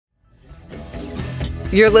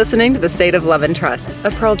You're listening to The State of Love and Trust,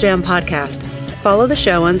 a Pearl Jam podcast. Follow the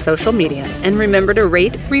show on social media and remember to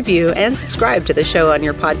rate, review, and subscribe to the show on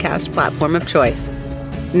your podcast platform of choice.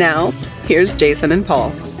 Now, here's Jason and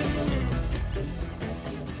Paul.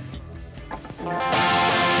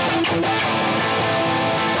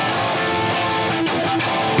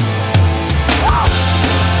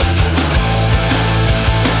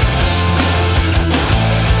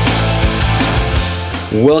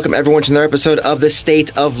 Welcome, everyone, to another episode of The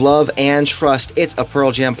State of Love and Trust. It's a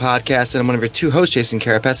Pearl Jam podcast, and I'm one of your two hosts, Jason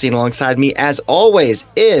Carapesi, and alongside me, as always,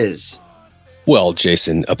 is... Well,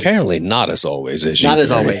 Jason, apparently not as always, as not you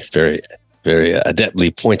as always. very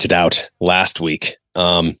adeptly pointed out last week.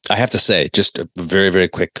 I have to say, just a very, very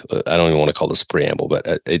quick, I don't even want to call this a preamble, but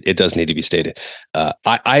it does need to be stated.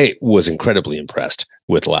 I was incredibly impressed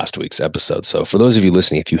with last week's episode. So for those of you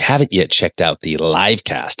listening, if you haven't yet checked out the live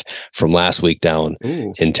cast from last week down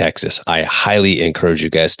in Texas, I highly encourage you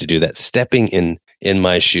guys to do that. Stepping in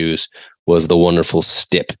my shoes was the wonderful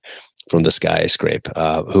Stip from the Skyscrape,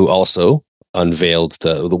 who also unveiled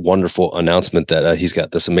the wonderful announcement that he's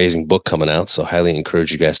got this amazing book coming out. So highly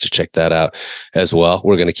encourage you guys to check that out as well.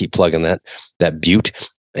 We're going to keep plugging that beaut.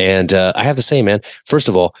 And I have to say, man, first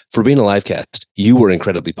of all, for being a live cast, you were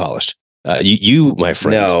incredibly polished. You, my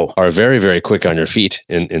friend, are very, very quick on your feet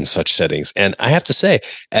in such settings. And I have to say,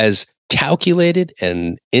 as calculated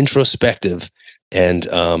and introspective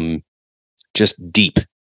and just deep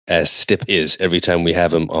as Stip is every time we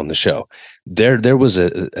have him on the show, there was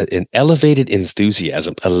an elevated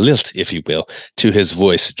enthusiasm, a lilt, if you will, to his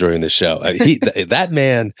voice during the show. That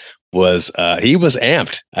man was he was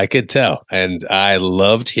amped, I could tell, and I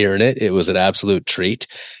loved hearing it. It was an absolute treat,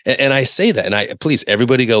 and I say that, and please,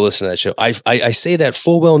 everybody go listen to that show. I say that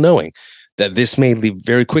full well knowing that this may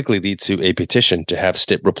very quickly lead to a petition to have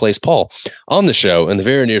Stip replace Paul on the show in the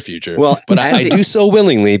very near future. Well, but I do so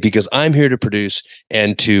willingly because I'm here to produce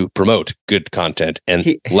and to promote good content.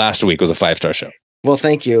 And last week was a 5-star show. Well,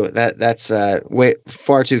 thank you. That's way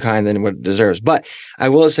far too kind than what it deserves. But I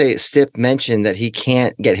will say, Stip mentioned that he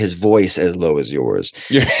can't get his voice as low as yours,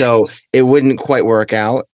 so it wouldn't quite work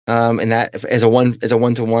out. And that as a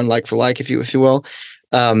one-to-one, like for like, if you will.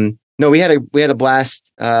 No, we had a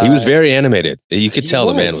blast. He was very animated. You could tell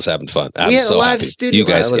the man was having fun. We had a live studio. You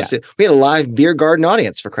guys, we had a live beer garden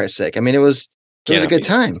audience, for Christ's sake. I mean, it was a good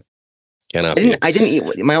time. I didn't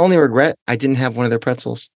eat. My only regret, I didn't have one of their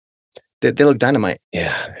pretzels. They look dynamite.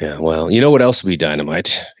 Yeah. Well, you know what else would be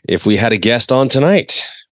dynamite? If we had a guest on tonight.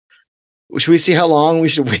 Should we see how long we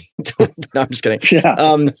should wait? No, I'm just kidding.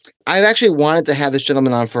 Yeah. I've actually wanted to have this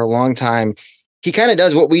gentleman on for a long time. He kind of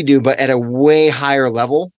does what we do, but at a way higher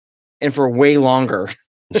level. And for way longer.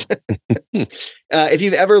 If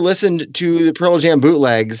you've ever listened to the Pearl Jam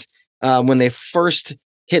bootlegs when they first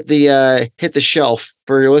hit the shelf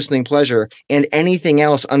for your listening pleasure, and anything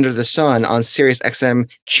else under the sun on Sirius XM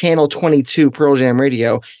Channel 22 Pearl Jam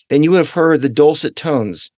Radio, then you would have heard the dulcet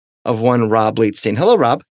tones of one Rob Bleetstein. Hello,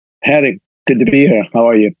 Rob. Howdy. Good to be here. How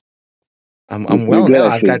are you? I'm well now.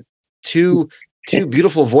 I've got two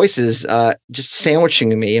beautiful voices just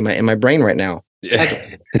sandwiching me in my brain right now.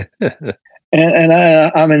 and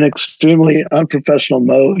I'm in extremely unprofessional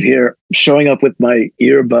mode here, showing up with my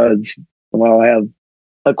earbuds while I have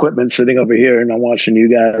equipment sitting over here, and I'm watching you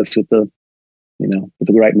guys with the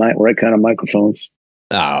right kind of microphones.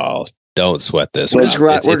 Oh, don't sweat this. It's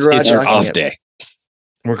your off day.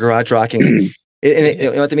 We're garage rocking. You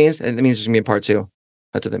know what that means? It means there's gonna be a part 2.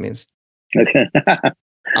 That's what that means. Okay.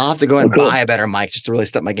 I'll have to go and buy a better mic just to really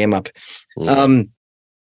step my game up.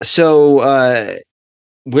 So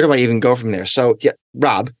where do I even go from there? So yeah,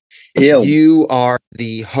 Rob, you are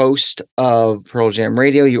the host of Pearl Jam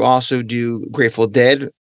Radio. You also do Grateful Dead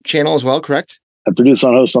channel as well, correct? I produce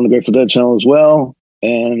and host on the Grateful Dead channel as well.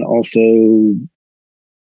 And also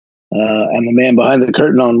I'm a man behind the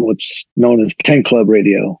curtain on what's known as 10 Club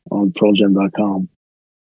Radio on PearlJam.com.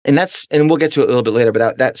 And we'll get to it a little bit later,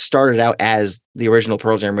 but that started out as the original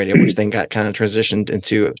Pearl Jam Radio, which then got kind of transitioned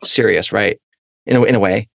into Sirius, right? In a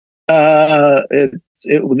way.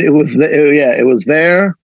 It was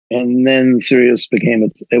there, and then Sirius became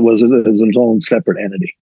its own separate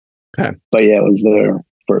entity. Okay, but yeah, it was there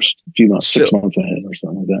first, a few months, 6 months ahead or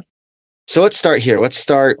something like that. So let's start here. Let's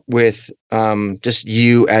start with just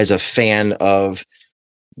you as a fan of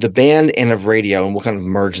the band and of radio, and we'll kind of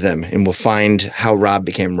merge them, and we'll find how Rob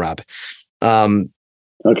became Rob.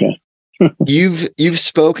 Okay. You've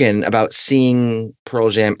spoken about seeing Pearl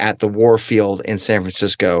Jam at the Warfield in San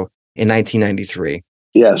Francisco in 1993.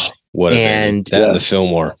 Yes. What and the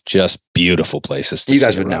Fillmore, just beautiful places to you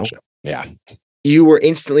guys would know. Yeah. You were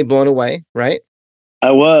instantly blown away, right?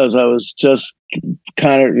 I was just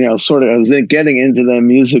kind of, sort of, I was getting into them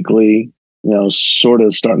musically, sort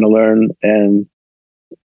of starting to learn, and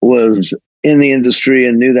was in the industry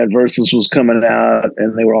and knew that Versus was coming out,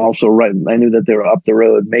 and they were also writing. I knew that they were up the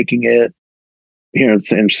road making it here in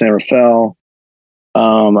San Rafael.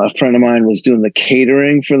 A friend of mine was doing the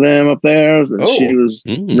catering for them up there, and she was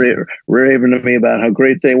raving to me about how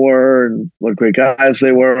great they were and what great guys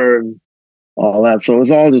they were and all that. So it was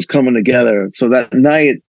all just coming together. So that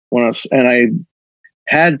night I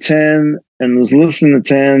had 10 and was listening to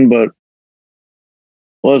 10, but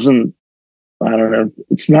wasn't, I don't know.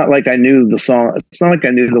 It's not like I knew the song. It's not like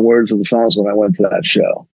I knew the words of the songs when I went to that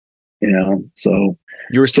show, so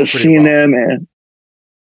you were still just seeing them, and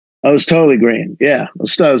I was totally green. Yeah.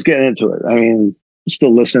 I was getting into it. I mean,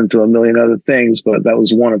 still listening to a million other things, but that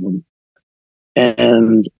was one of them.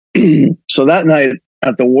 And so that night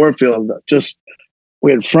at the Warfield,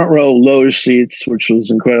 we had front row lower seats, which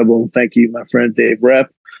was incredible. Thank you, my friend Dave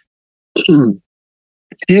Rep.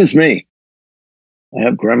 Excuse me. I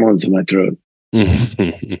have gremlins in my throat.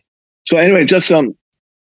 So anyway, just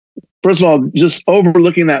first of all, just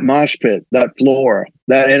overlooking that mosh pit, that floor,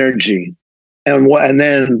 that energy, and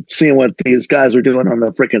then seeing what these guys were doing on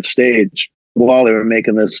the freaking stage while they were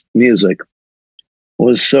making this music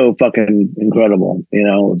was so fucking incredible.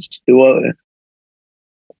 It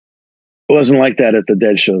wasn't like that at the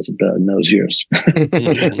Dead shows in those years.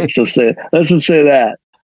 Let's just say that.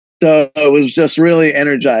 So it was just really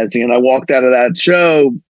energizing, and I walked out of that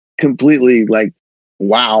show completely like,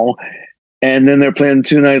 wow. And then they're playing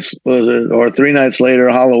 2 nights or 3 nights later,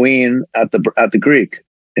 Halloween at the Greek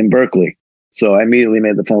in Berkeley. So I immediately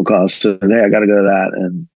made the phone call, said, hey, I got to go to that.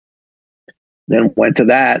 And then went to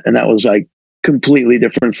that. And that was like completely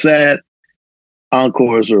different set.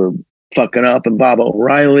 Encores were fucking up and Bob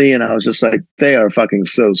O'Reilly. And I was just like, they are fucking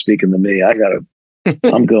so speaking to me.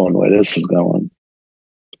 I'm going where this is going.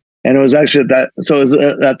 And it was actually at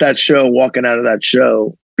that show, walking out of that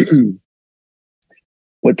show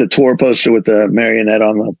with the tour poster with the marionette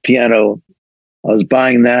on the piano. I was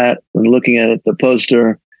buying that and looking at it, the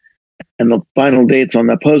poster. And the final dates on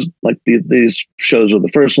that post, like these shows were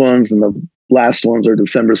the first ones, and the last ones are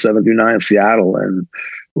December 7th through 9th, Seattle. And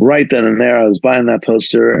right then and there, I was buying that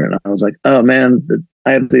poster, and I was like, oh man,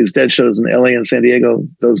 I have these Dead shows in LA and San Diego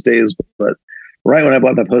those days. But right when I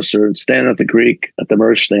bought that poster, standing at the Greek at the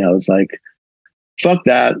merch thing, I was like, fuck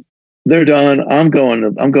that. They're done. I'm going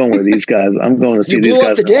with these guys. I'm going to see these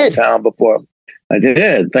guys in my town before. I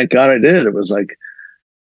did. Thank God I did. It was like,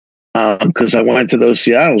 because I went to those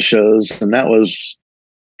Seattle shows, and that was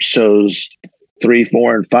shows 3,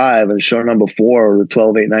 4, and 5, and show number 4, the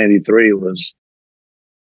 12/8/93, was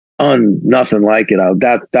nothing like it.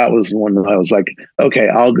 That was one that I was like, okay,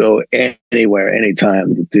 I'll go anywhere,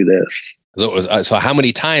 anytime to do this. So how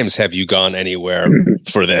many times have you gone anywhere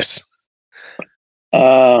for this?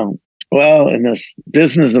 Well, in this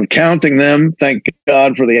business of counting them, thank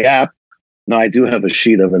God for the app. No, I do have a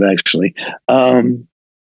sheet of it actually.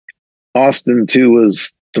 Austin 2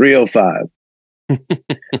 was 305.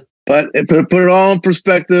 But to put it all in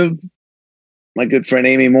perspective, my good friend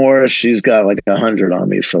Amy Morris, she's got like 100 on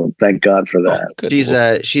me, so thank God for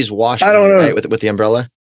that. She's washing. I don't know, right, with the umbrella.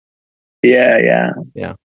 Yeah.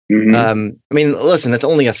 Mm-hmm. I mean, listen, it's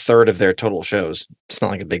only a third of their total shows. It's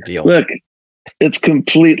not like a big deal. Look, it's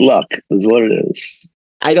complete luck, is what it is.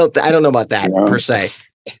 I don't know about that per se.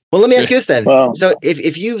 Well, let me ask you this then. Well, so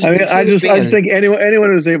if you, I just think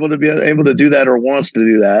anyone who's able to do that or wants to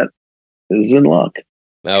do that is in luck.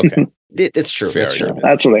 Okay, it's true. Fair that's true.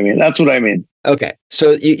 That's what I mean. Okay,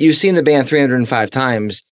 so you've seen the band 305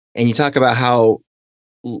 times, and you talk about how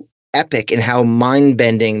epic and how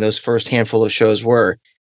mind-bending those first handful of shows were.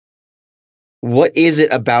 What is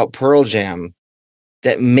it about Pearl Jam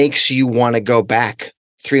that makes you want to go back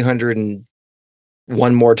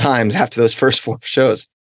 301 more times after those first 4 shows?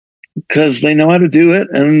 Because they know how to do it,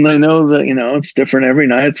 and they know that it's different every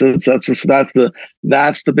night. So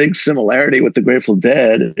that's the big similarity with the Grateful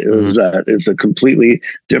Dead is that it's a completely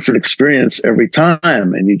different experience every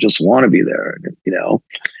time, and you just want to be there.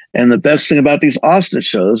 And the best thing about these Austin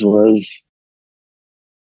shows was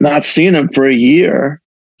not seeing them for a year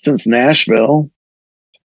since Nashville,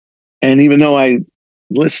 and even though I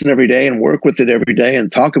listen every day and work with it every day and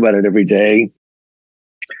talk about it every day,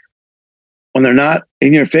 when they're not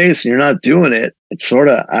in your face and you're not doing it, it's sort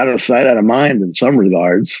of out of sight, out of mind in some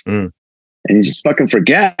regards. And you just fucking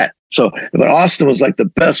forget. So, but Austin was like the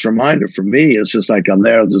best reminder for me. It's just like, I'm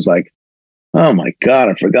there, just like, oh my God,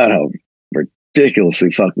 I forgot how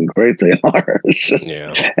ridiculously fucking great they are. It's just,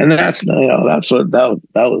 and that's what that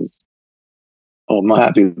was. Oh, I'm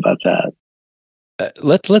happy about that.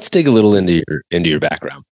 Let's dig a little into your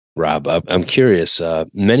background, Rob. I'm curious.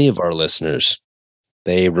 Many of our listeners,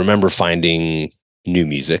 they remember finding new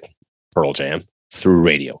music, Pearl Jam, through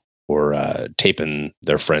radio or taping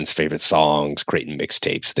their friends' favorite songs, creating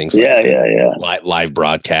mixtapes, things like that. Live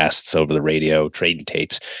broadcasts over the radio, trading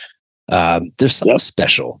tapes. There's something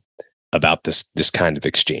special about this kind of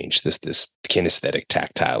exchange, this kinesthetic,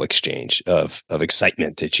 tactile exchange of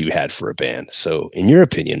excitement that you had for a band. So, in your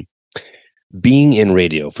opinion, being in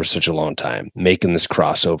radio for such a long time, making this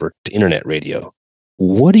crossover to internet radio,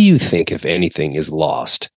 what do you think, if anything, is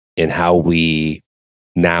lost in how we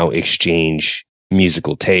now exchange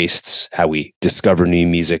musical tastes, how we discover new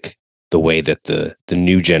music, the way that the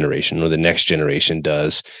new generation or the next generation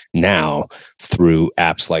does now through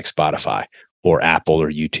apps like Spotify or Apple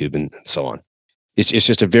or YouTube and so on? It's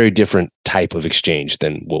just a very different type of exchange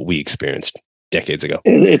than what we experienced decades ago.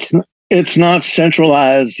 It's not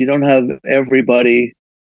centralized. You don't have everybody,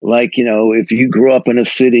 like, if you grew up in a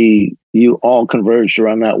city, you all converged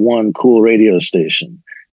around that one cool radio station.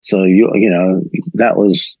 So that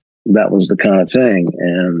was the kind of thing.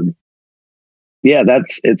 And yeah,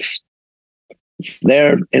 it's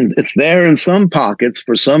there, and it's there in some pockets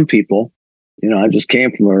for some people. I just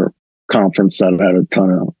came from a conference that had a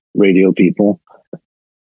ton of radio people,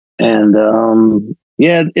 and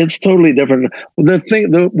yeah, it's totally different.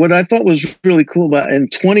 What I thought was really cool about in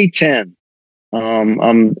 2010,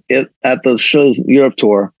 at the show's Europe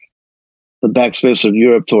tour, the Backspace of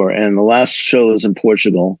Europe tour, and the last show was in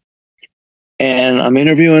Portugal. And I'm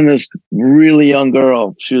interviewing this really young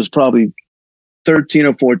girl. She was probably 13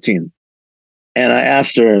 or 14. And I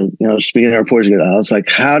asked her, speaking her Portuguese, I was like,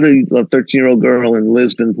 how did a 13-year-old girl in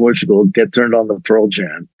Lisbon, Portugal get turned on to Pearl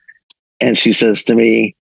Jam? And she says to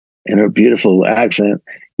me in her beautiful accent,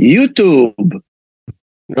 YouTube.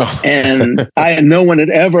 Oh. And I had never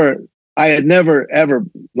ever,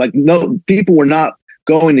 like, no, people were not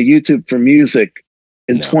going to YouTube for music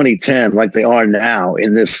in 2010 like they are now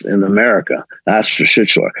in America. That's for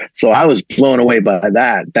sure. So I was blown away by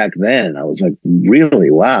that back then. I was like,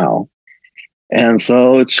 really? Wow. And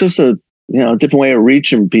so it's just a different way of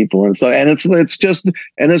reaching people. And so, and it's just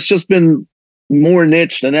been more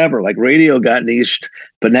niche than ever. Like radio got niched,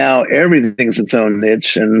 but now everything's its own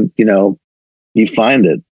niche, and you find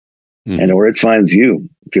it, or it finds you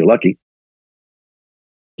if you're lucky.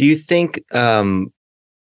 Do you think the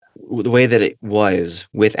way that it was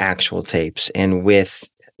with actual tapes and with,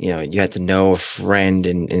 you had to know a friend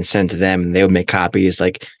and send to them and they would make copies,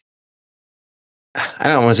 like, I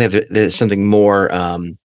don't want to say there's something more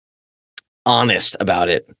honest about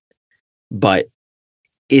it, but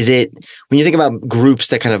is it, when you think about groups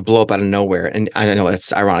that kind of blow up out of nowhere, and I know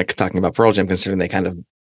it's ironic talking about Pearl Jam considering they kind of,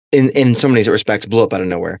 in so many respects, blew up out of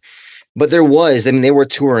nowhere, but they were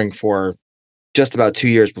touring for just about 2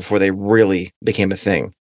 years before they really became a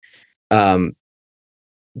thing. Do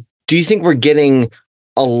you think we're getting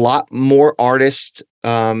a lot more artists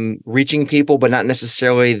reaching people, but not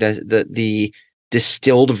necessarily the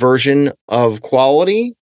distilled version of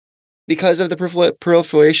quality because of the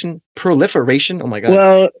proliferation? Oh my God.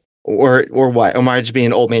 Well, or what? Am I just being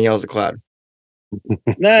an old man yells at the cloud?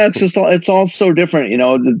 Nah, it's all so different.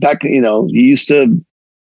 Back, you used to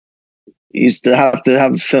have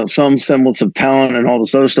some semblance of talent and all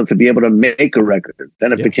this other stuff to be able to make a record.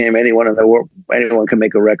 Then it became anyone in the world, anyone can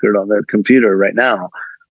make a record on their computer right now.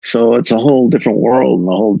 So it's a whole different world, and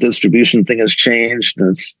the whole distribution thing has changed, and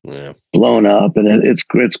it's blown up, and it's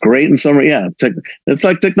great in some. Yeah, it's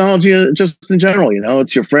like technology just in general.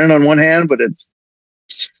 It's your friend on one hand, but it's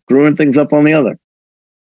screwing things up on the other.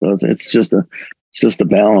 So it's just a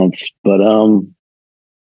balance. But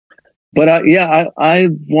I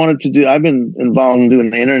wanted to do. I've been involved in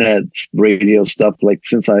doing internet radio stuff when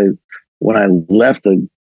I left the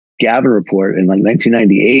Gavin Report in like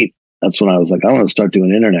 1998. That's when I was like, I want to start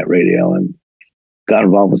doing internet radio, and got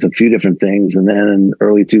involved with a few different things. And then in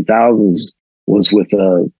early 2000s was with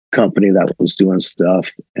a company that was doing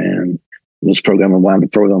stuff, and wound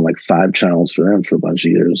up programming like 5 channels for them for a bunch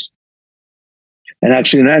of years. And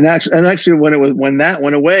actually, when that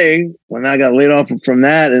went away, when I got laid off from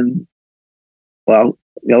that, and well,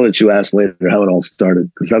 I'll let you ask later how it all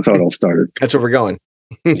started, because that's how it all started. That's where we're going.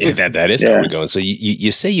 Yeah, that is how we're going. So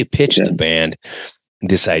you say you pitched the band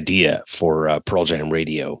this idea for Pearl Jam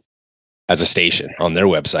Radio as a station on their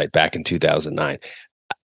website back in 2009.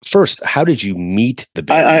 First, how did you meet the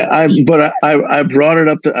band? I brought it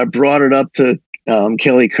up to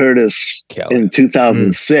Kelly Curtis in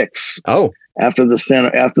 2006. Oh, after the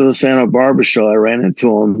Santa Barbara show, I ran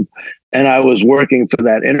into him, and I was working for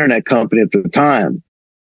that internet company at the time.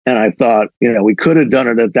 And I thought, we could have done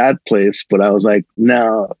it at that place, but I was like,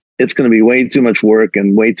 no, it's going to be way too much work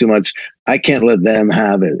and way too much. I can't let them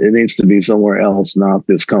have it. It needs to be somewhere else, not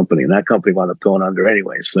this company. And that company wound up going under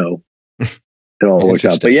anyway. So it all worked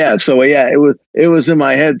out. But it was in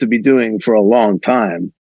my head to be doing for a long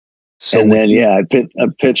time. So and then, I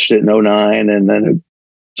pitched it in 2009, and then it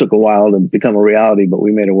took a while to become a reality, but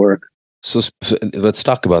we made it work. So let's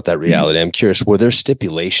talk about that reality. I'm curious, were there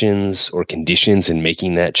stipulations or conditions in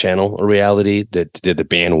making that channel a reality? Did the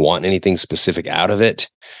band want anything specific out of it?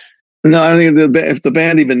 No, I think if the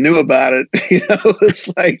band even knew about it,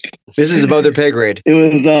 it's like this is above their pay grade. It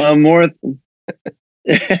was more.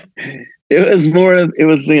 It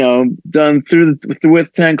was done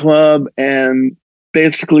with 10 Club, and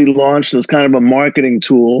basically launched as kind of a marketing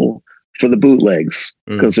tool for the bootlegs,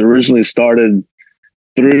 because it originally started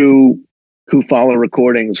through Kufala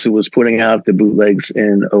Recordings, who was putting out the bootlegs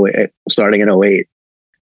in 2008, starting in 2008.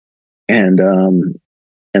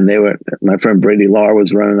 And they were, my friend Brady Lahr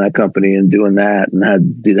was running that company and doing that, and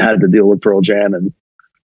had to deal with Pearl Jam and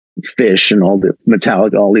Fish and all the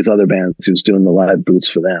Metallica, all these other bands who's doing the live boots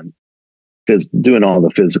for them, because doing all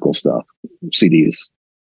the physical stuff, CDs.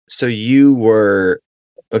 So you were,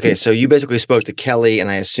 okay, so you basically spoke to Kelly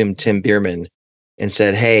and I assume Tim Bierman and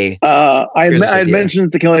said, "Hey, I had mentioned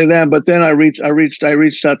it to Kelly then, but then I reached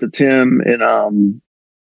out to Tim in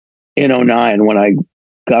 2009 when I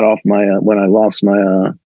got off when I lost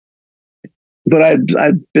my. But I'd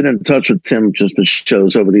been in touch with Tim just at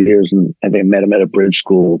shows over the years, and I think I met him at a bridge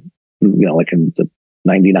school, like in the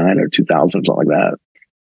 99 or 2000 or something like that.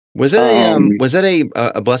 Was that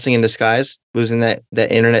a blessing in disguise, losing that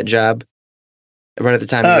internet job right at the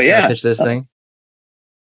time? I pitched this thing.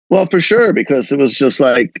 Well, for sure, because it was just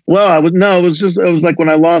like, it was like when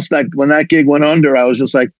I lost when that gig went under, I was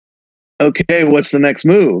just like, okay, what's the next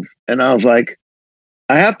move? And I was like,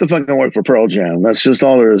 I have to fucking work for Pearl Jam. That's just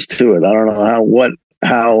all there is to it. I don't know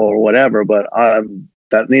how or whatever, but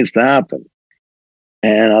that needs to happen.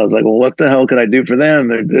 And I was like, well, what the hell could I do for them?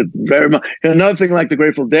 They're very much, another thing like the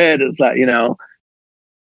Grateful Dead is that,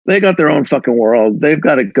 they got their own fucking world. They've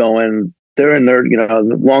got it going. They're in their,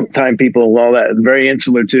 long time people, all that, very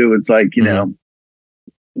insular too. It's like,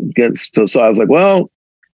 so I was like, well,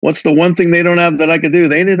 what's the one thing they don't have that I could do?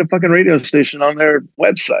 They need a fucking radio station on their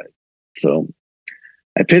website. So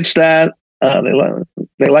I pitched that.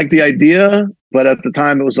 They liked the idea, but at the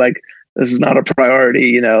time it was like, this is not a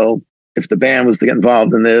priority. If the band was to get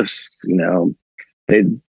involved in this,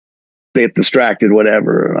 they'd get distracted,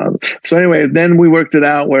 whatever. So anyway, then we worked it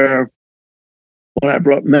out where when I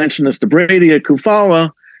mentioned this to Brady at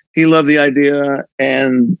Kufala, he loved the idea,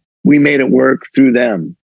 and we made it work through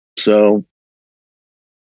them. So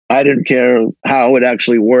I didn't care how it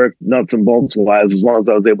actually worked, nuts and bolts wise, as long as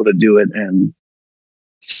I was able to do it and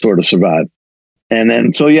sort of survive. And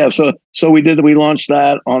then, so we launched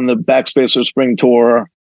that on the Backspacer Spring Tour,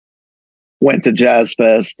 went to Jazz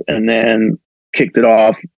Fest, and then kicked it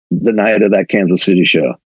off the night of that Kansas City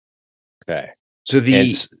show. Okay. So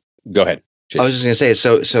go ahead. Jason. I was just going to say,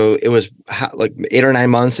 so it was like 8 or 9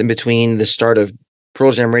 months in between the start of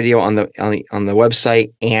Pearl Jam Radio on the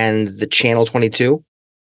website and the Channel 22.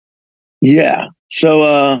 Yeah.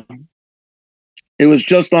 So it was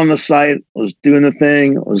just on the site. I was doing the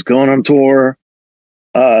thing. I was going on tour.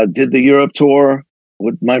 Did the Europe tour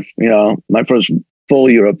with my first full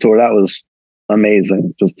Europe tour. That was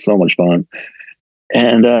amazing. Just so much fun.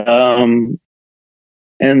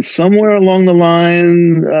 And somewhere along the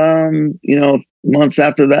line, months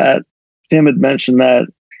after that, Tim had mentioned that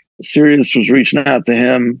Sirius was reaching out to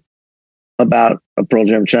him about a Pearl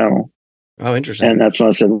Jam channel. Oh, interesting. And that's when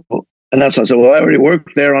I said, well, I already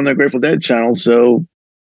worked there on the Grateful Dead channel, so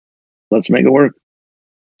let's make it work.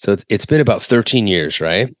 So it's been about 13 years,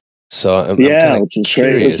 right? So which is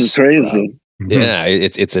crazy. Yeah,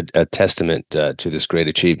 it's a testament to this great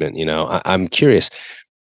achievement. I'm curious,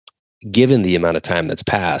 given the amount of time that's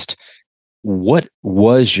passed, what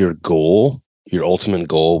was your goal, your ultimate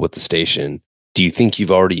goal with the station? Do you think you've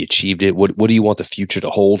already achieved it? What do you want the future to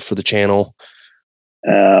hold for the channel?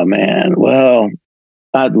 Oh, man. Well,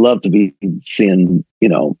 I'd love to be seeing,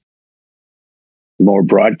 more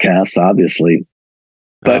broadcasts, obviously.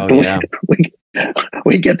 But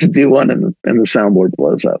we get to do one and the soundboard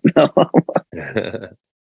blows up.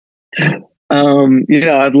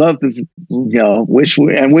 I'd love to, wish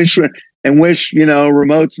remotes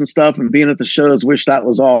and stuff and being at the shows, wish that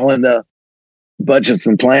was all in the budgets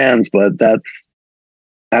and plans, but that's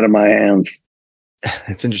out of my hands.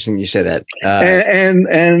 It's interesting you say that. And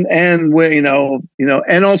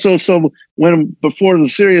also, so before the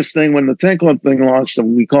Sirius thing, when the 10 Club thing launched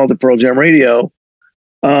and we called it Pearl Jam Radio,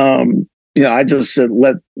 I just said,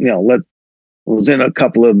 was in a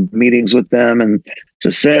couple of meetings with them and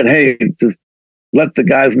just said, hey, just let the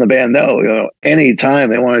guys in the band know, anytime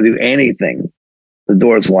they want to do anything, the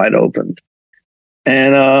door's wide open.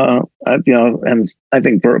 And, and I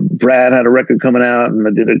think Brad had a record coming out, and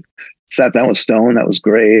I sat down with Stone. That was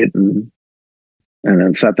great. And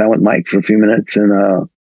then sat down with Mike for a few minutes in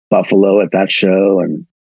Buffalo at that show. And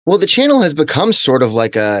well, the channel has become sort of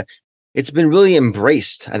like it's been really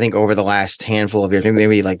embraced, I think, over the last handful of years,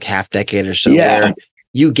 maybe like half decade or so, where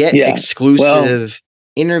you get exclusive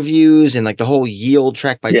interviews and like the whole Yield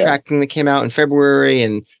track by track thing that came out in February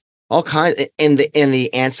and all kinds, and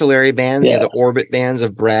the ancillary bands, the Orbit bands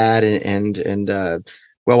of Brad and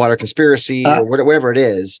Wellwater Conspiracy or whatever it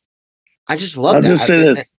is. I just love I'll that. just say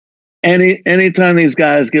this. Anytime these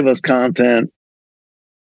guys give us content,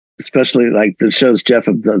 especially like the shows Jeff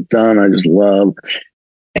have done, I just love.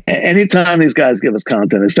 Anytime these guys give us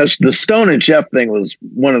content, especially the Stone and Jeff thing was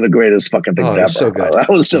one of the greatest fucking things ever. So good. I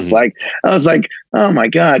was just like, oh my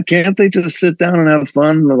God, can't they just sit down and have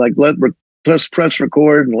fun? Like press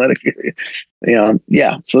record and let it,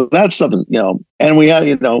 So that stuff is, and we have,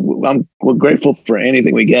 we're grateful for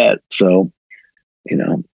anything we get. So,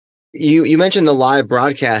 You mentioned the live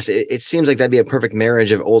broadcast. It seems like that'd be a perfect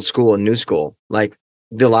marriage of old school and new school. Like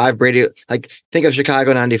the live radio, like think of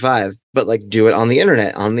Chicago 95, but like do it on the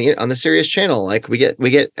internet, on the Sirius channel. Like we get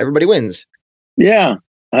everybody wins. Yeah.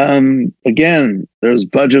 Again, there's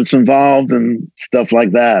budgets involved and stuff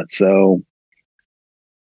like that. So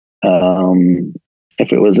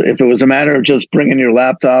if it was a matter of just bringing your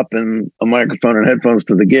laptop and a microphone and headphones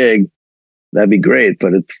to the gig, that'd be great,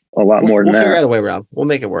 but it's a lot more than that. We'll figure out a way, Rob. We'll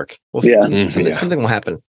make it work. Something will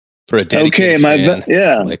happen. For a dedicated fan,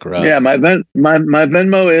 like Rob. My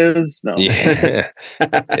Venmo is no. Yeah.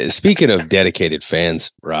 Speaking of dedicated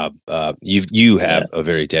fans, Rob, you have a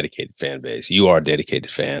very dedicated fan base. You are a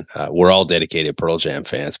dedicated fan. We're all dedicated Pearl Jam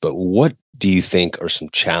fans. But what do you think are some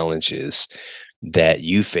challenges that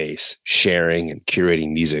you face sharing and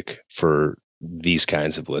curating music for these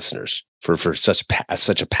kinds of listeners? For such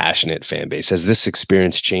a passionate fan base, has this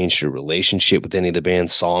experience changed your relationship with any of the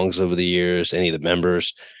band's songs over the years? Any of the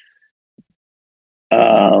members?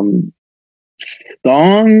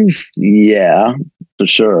 Songs, yeah, for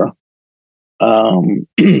sure. I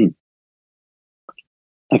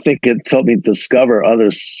think it helped me discover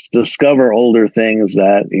older things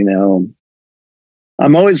that,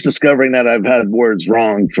 I'm always discovering that I've had words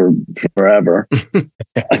wrong for forever.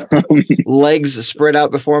 Legs spread out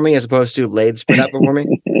before me as opposed to laid spread out before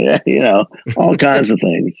me. Yeah, all kinds of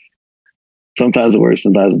things. Sometimes it works,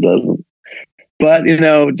 sometimes it doesn't. But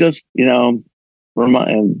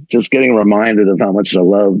just getting reminded of how much I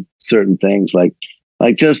love certain things, like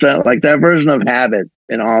that version of Habit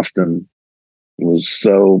in Austin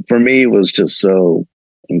was just so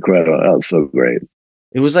incredible. That was so great.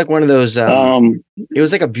 It was like one of those. It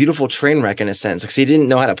was like a beautiful train wreck in a sense, because he didn't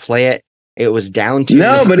know how to play it. It was down to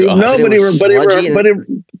but he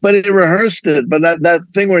rehearsed it. But that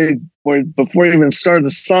thing where before he even started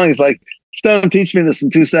the song, he's like, "Stone, teach me this in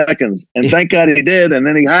 2 seconds." And thank God he did. And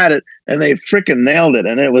then he had it, and they freaking nailed it.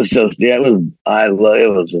 And it was just, it was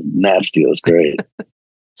just nasty. It was great.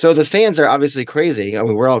 So the fans are obviously crazy. I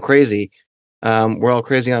mean, we're all crazy. We're all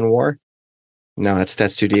crazy on War. No,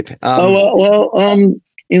 that's too deep. Back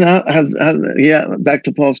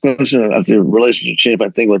to Paul's question. Has the relationship changed, I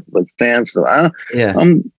think, with fans? So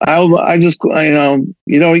it's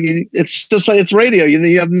just like it's radio.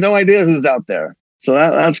 You have no idea who's out there. So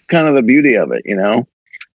that's kind of the beauty of it,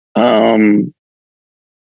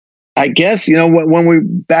 I guess, when we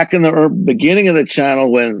back in the beginning of the channel,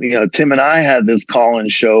 when, Tim and I had this call-in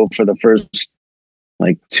show for the first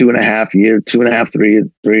like 3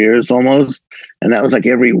 years almost. And that was like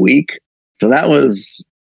every week. So that was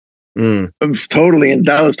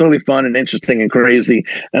totally fun and interesting and crazy.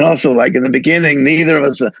 And also, like in the beginning, neither of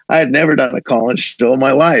us, I had never done a call-in show in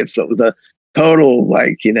my life. So it was a total,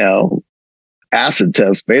 acid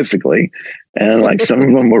test basically. And like some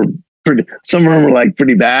of them were pretty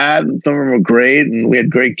bad, and some of them were great. And we had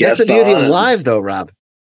great guests. That's the beauty of live though, Rob.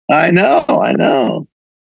 I know.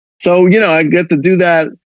 So, I get to do that.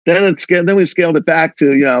 Then we scaled it back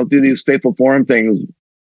to, do these Faithful Forum things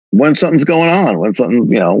when something's going on, when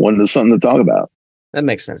there's something to talk about. That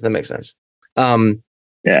makes sense.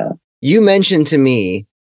 Yeah. You mentioned to me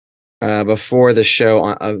before the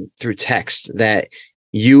show through text that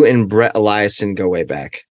you and Brett Eliason go way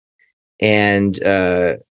back. And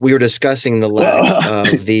we were discussing the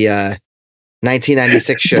lack of the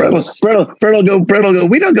 1996 shows. Brett will go.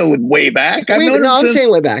 We don't go way back. I'm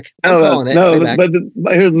saying way back. Here's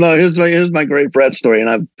my great Brett story, and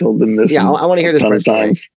I've told them this. Yeah, I want to hear this Brett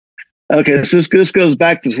story. Okay, so this goes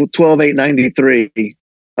back to 12/8/93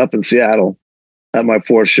 up in Seattle at my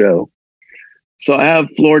fourth show. So I have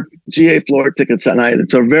GA floor tickets that night.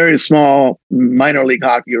 It's a very small minor league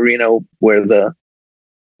hockey arena where the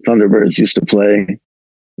Thunderbirds used to play.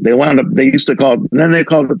 They called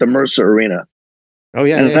it the Mercer Arena. Oh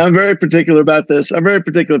yeah, and I'm very particular about this. They were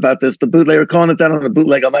calling it that on the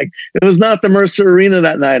bootleg. I'm like, it was not the Mercer Arena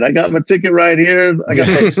that night. I got my ticket right here. I got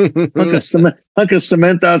the hunk of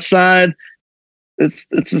cement outside. It's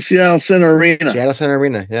the Seattle Center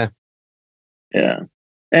Arena. Yeah. Yeah.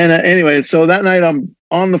 And anyway, so that night I'm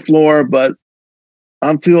on the floor, but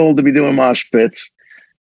I'm too old to be doing mosh pits.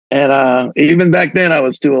 And even back then, I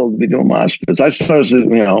was too old to be doing mosh pits. I started,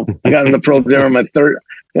 I got in the Pearl Jam in my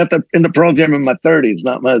Pearl Jam in my 30s,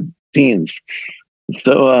 not my teens.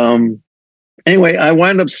 So anyway, I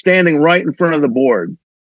wind up standing right in front of the board,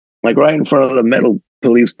 like right in front of the metal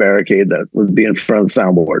police barricade that would be in front of the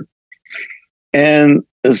soundboard. And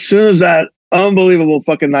as soon as that unbelievable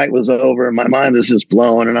fucking night was over, my mind is just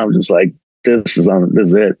blown, and I'm just like, this is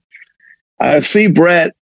it. I see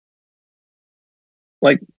Brett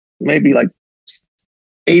maybe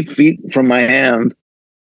 8 feet from my hand,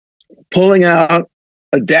 pulling out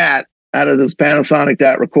a DAT out of this Panasonic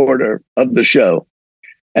DAT recorder of the show.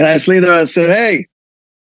 And I leaned there, I said, hey,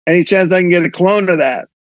 any chance I can get a clone of that?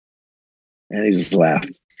 And he just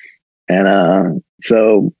laughed. And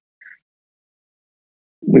so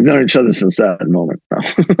we've known each other since that moment.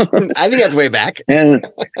 I think that's way back. And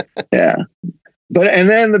yeah. And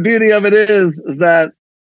then the beauty of it is that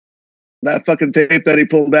fucking tape that he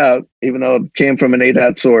pulled out, even though it came from an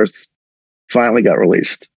ADAT source, finally got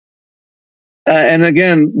released. And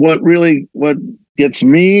again, what gets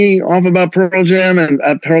me off about Pearl Jam and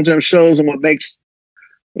at Pearl Jam shows, and what makes,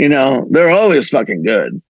 they're always fucking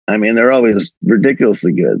good. I mean, they're always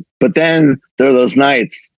ridiculously good. But then there are those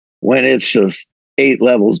nights when it's just 8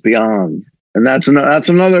 levels beyond. And that's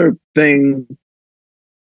another thing,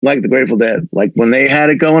 like the Grateful Dead. Like when they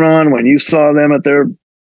had it going on, when you saw them at their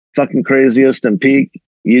fucking craziest and peak,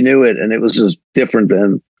 you knew it, and it was just different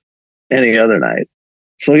than any other night.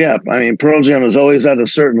 So yeah, I mean, Pearl Jam is always at a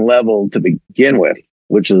certain level to begin with,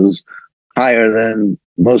 which is higher than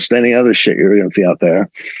most any other shit you're going to see out there.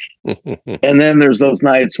 And then there's those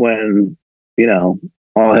nights when, all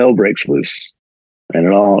hell breaks loose, and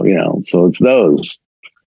it all, so it's those.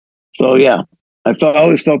 So yeah, I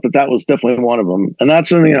always felt that was definitely one of them. And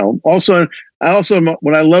that's, also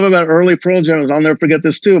what I love about early Pearl Jam is, I'll never forget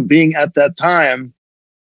this too, being at that time,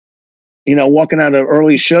 walking out of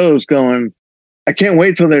early shows going, I can't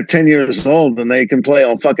wait till they're 10 years old and they can play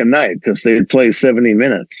all fucking night, because they play 70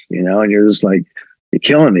 minutes, and you're just like, you're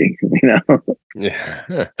killing me,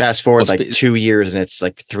 Yeah. Fast forward 2 years and it's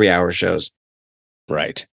 3-hour shows.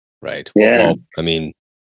 Right. Yeah. Well, I mean,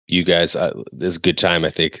 you guys, this is a good time, I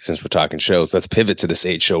think, since we're talking shows. Let's pivot to this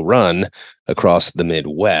 8-show run across the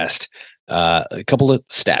Midwest. A couple of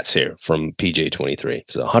stats here from PJ23.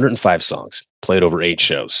 So 105 songs played over 8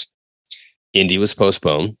 shows. Indy was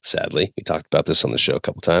postponed, sadly. We talked about this on the show a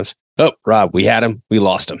couple times. Oh, Rob, we had him. We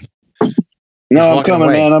lost him. No, I'm coming,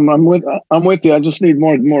 away. Man. I'm with you. I just need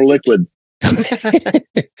more liquid.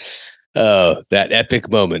 Oh, that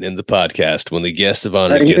epic moment in the podcast when the guest of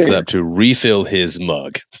honor gets up to refill his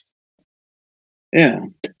mug. Yeah.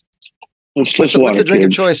 What's the drink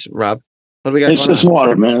of choice, Rob? What do we got? It's just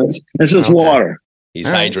water, man. It's just water.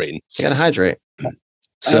 He's hydrating. You gotta hydrate.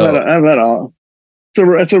 So I've had all.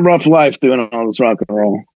 It's a rough life doing all this rock and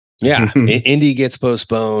roll. Yeah. Indy gets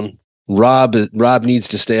postponed. Rob needs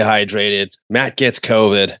to stay hydrated. Matt gets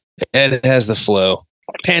COVID. Ed has the flu.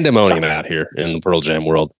 Pandemonium out here in the Pearl Jam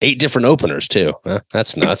world. 8 different openers too.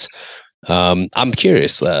 That's nuts. I'm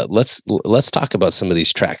curious. Let's talk about some of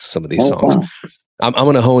these tracks, some of these songs. Wow. I'm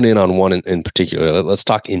going to hone in on one in particular. Let's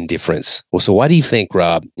talk Indifference. Well, so why do you think,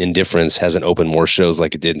 Rob, Indifference hasn't opened more shows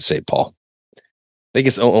like it did in St. Paul? I think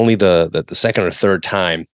it's only the second or third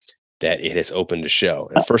time that it has opened a show,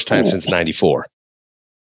 and first time since '94.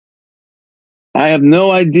 I have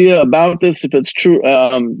no idea about this, if it's true.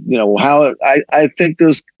 How I think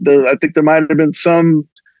there might have been some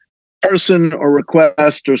person or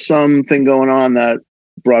request or something going on that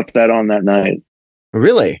brought that on that night.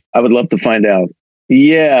 Really? I would love to find out.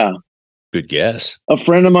 Yeah. Good guess. A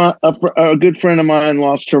friend of mine, a good friend of mine,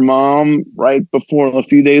 lost her mom a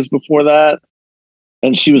few days before that.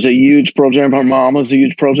 And she was a huge Pearl Jam. Her mom was a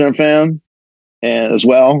huge Pearl Jam fan, and as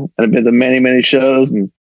well, and I've been to many, many shows.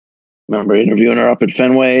 And remember interviewing her up at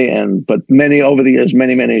Fenway, but many over the years,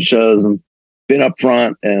 many shows, and been up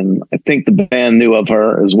front. And I think the band knew of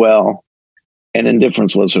her as well. And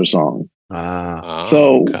Indifference was her song.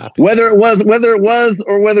 So whether it was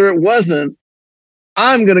or whether it wasn't,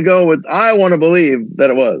 I'm going to go with, I want to believe that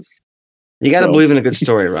it was. You got to believe in a good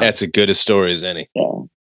story, Rob. That's as good a story as any.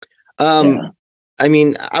 Yeah. I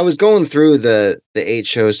mean, I was going through the 8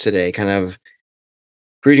 shows today, kind of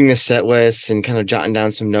reading the set list and kind of jotting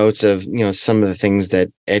down some notes of, some of the things that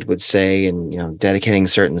Ed would say, and, dedicating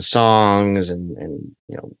certain songs and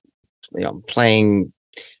playing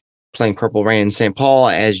Purple Rain in St. Paul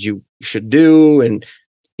as you should do. And,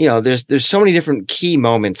 there's so many different key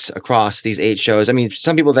moments across these 8 shows. I mean,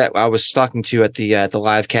 some people that I was talking to at the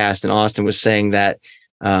live cast in Austin was saying that,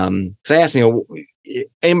 because I asked them,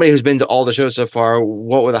 anybody who's been to all the shows so far,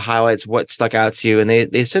 what were the highlights? What stuck out to you? And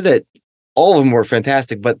they said that all of them were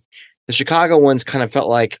fantastic, but the Chicago ones kind of felt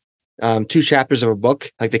like 2 chapters of a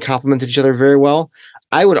book. Like they complemented each other very well.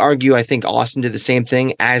 I would argue, I think Austin did the same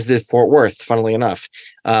thing, as did Fort Worth, funnily enough.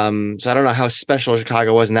 So I don't know how special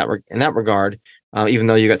Chicago was in that regard, even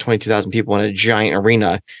though you got 22,000 people in a giant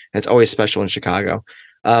arena, and it's always special in Chicago.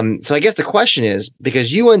 So I guess the question is,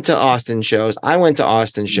 because you went to Austin shows, I went to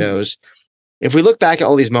Austin shows. If we look back at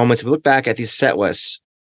all these moments, if we look back at these set lists,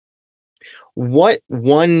 what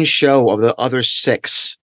one show of the other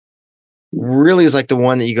 6 really is like the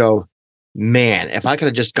one that you go, man, if I could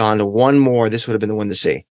have just gone to one more, this would have been the one to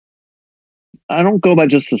see? I don't go by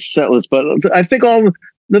just the set list, but I think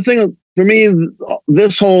the thing for me,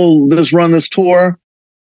 this tour,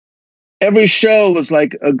 every show was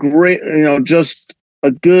like a great, just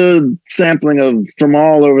a good sampling from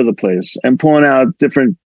all over the place and pulling out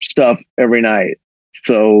different stuff every night.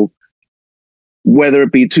 So whether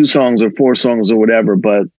it be 2 songs or 4 songs or whatever,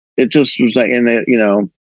 but it just was like in the,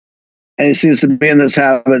 and it seems to be in this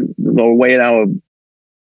habit, the way now,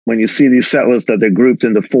 when you see these set lists that they're grouped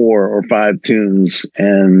into 4 or 5 tunes,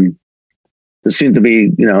 and there seemed to be,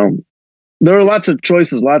 there are lots of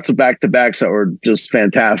choices, lots of back-to-backs that were just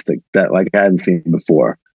fantastic that like I hadn't seen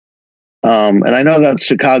before. And I know that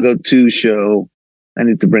Chicago 2 show, I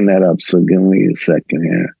need to bring that up. So give me a second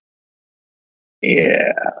here.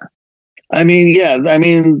 Yeah. I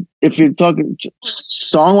mean, if you're talking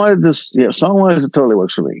song-wise, song-wise, it totally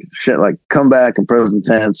works for me. Shit like Comeback and Present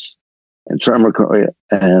Tense and Tremor,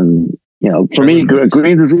 and for me,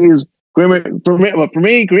 Green Disease. For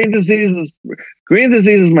me, Green Disease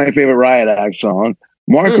is my favorite Riot Act song.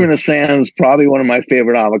 Marker in the Sand is probably one of my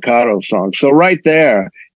favorite Avocado songs. So right there,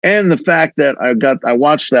 and the fact that I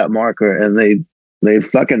watched that Marker and they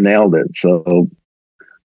fucking nailed it. So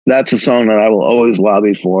that's a song that I will always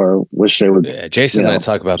lobby for. Wish they would. Yeah, Jason and I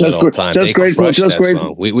talk about that all the time. Just grateful. Just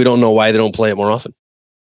grateful. We don't know why they don't play it more often.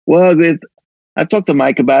 Well, I talked to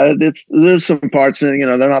Mike about it. There's some parts in,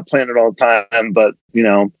 they're not playing it all the time, but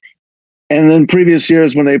and then previous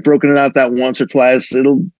years when they've broken it out that once or twice,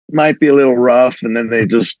 might be a little rough, and then they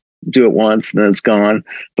just do it once and then it's gone.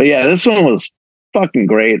 But yeah, this one was fucking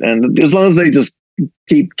great, and as long as they just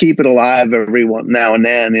keep it alive every now and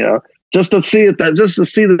then, just to see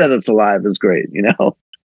that it's alive is great,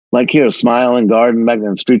 Like here, Smile and Garden, back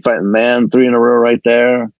then Street Fighting Man, 3 in a row right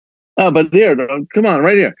there. Oh, but here, come on,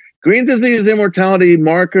 right here. Green Disease, Immortality,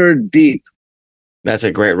 Marker, Deep. That's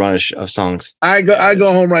a great run of songs. I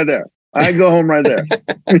go home right there.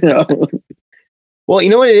 Well, you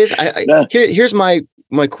know what it is? Here's my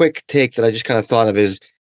quick take that I just kind of thought of is,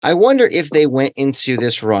 I wonder if they went into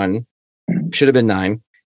this run, should have been 9,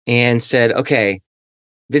 and said, okay,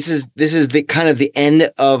 this is the kind of the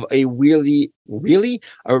end of a really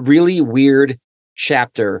weird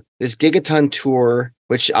chapter. This Gigaton tour,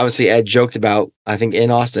 which obviously Ed joked about, I think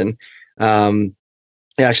in Austin,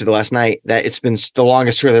 actually the last night, that it's been the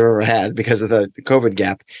longest tour they've ever had because of the COVID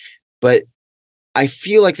gap. But I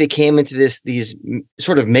feel like they came into these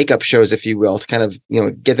sort of makeup shows, if you will, to kind of,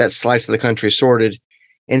 get that slice of the country sorted,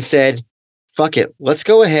 and said, fuck it, let's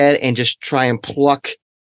go ahead and just try and pluck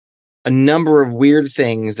a number of weird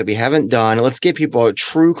things that we haven't done. Let's give people a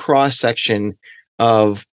true cross section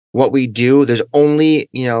of what we do. There's only,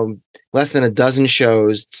 less than a dozen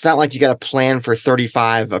shows. It's not like you got to plan for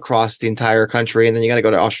 35 across the entire country, and then you got to go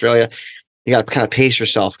to Australia. You got to kind of pace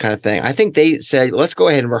yourself, kind of thing. I think they said, let's go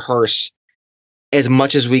ahead and rehearse as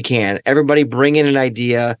much as we can. Everybody bring in an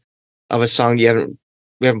idea of a song we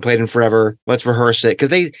haven't played in forever. Let's rehearse it. Because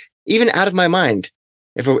they, even Out of My Mind,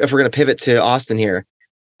 if we're going to pivot to Austin here,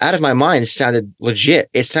 Out of My Mind sounded legit.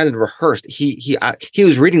 It sounded rehearsed. He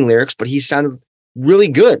was reading lyrics, but he sounded really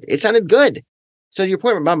good. It sounded good. So to your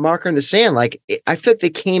point about Marker in the Sand, I feel like they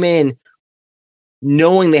came in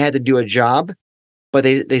knowing they had to do a job, but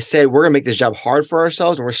they said, we're going to make this job hard for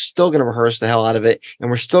ourselves, and we're still going to rehearse the hell out of it, and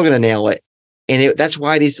we're still going to nail it. And that's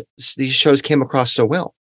why these shows came across so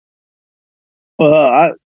well.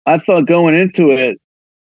 Well, I thought going into it,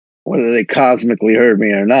 whether they cosmically heard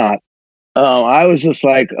me or not, I was just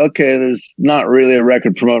like, okay, there's not really a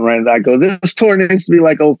record promoting right now. I go, this tour needs to be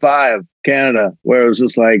like 05 Canada, where it was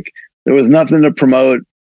just like, there was nothing to promote.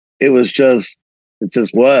 It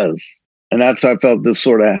just was. And that's how I felt this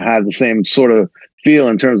sort of had the same sort of feel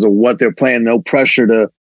in terms of what they're playing. No pressure to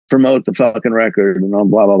promote the fucking record and blah,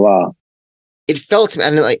 blah, blah. It felt,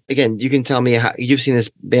 and like, again, you can tell me how you've seen this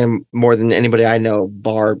band more than anybody I know,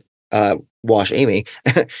 bar Wash Amy.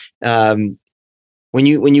 When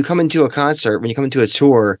you come into a concert, when you come into a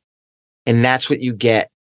tour, and that's what you get,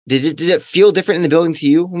 did it feel different in the building to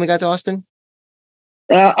you when we got to Austin?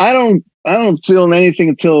 I don't feel anything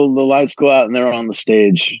until the lights go out and they're on the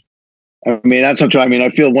stage. I mean, that's what I mean. I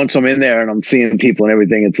feel once I'm in there and I'm seeing people and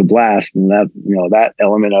everything, it's a blast, and that that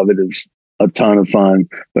element of it is a ton of fun.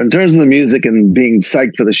 But in terms of the music and being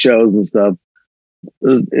psyched for the shows and stuff,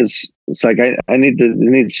 it's like it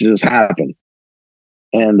needs to just happen.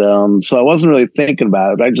 And so I wasn't really thinking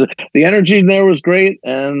about it. The energy there was great,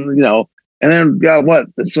 and and then what?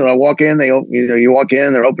 So I walk in, you walk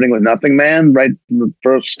in, they're opening with Nothing Man right from the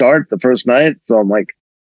first night. So I'm like,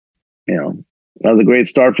 that was a great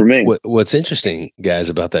start for me. What's interesting, guys,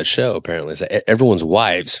 about that show apparently is that everyone's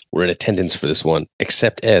wives were in attendance for this one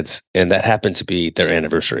except Ed's, and that happened to be their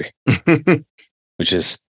anniversary, which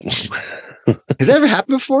is. Has that ever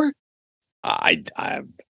happened before? I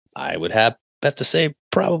would have to say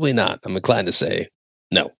probably not. I'm inclined to say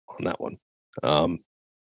no on that one.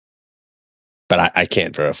 But I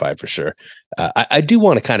can't verify for sure. I do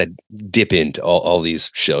want to kind of dip into all these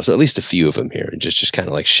shows, or at least a few of them here, and just kind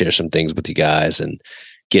of like share some things with you guys and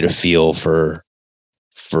get a feel for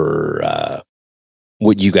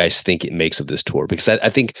what you guys think it makes of this tour. Because I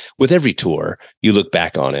think with every tour, you look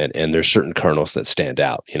back on it and there's certain kernels that stand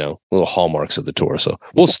out, little hallmarks of the tour. So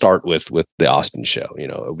we'll start with the Austin show.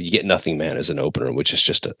 You get Nothing Man as an opener, which is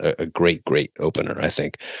just a great, great opener, I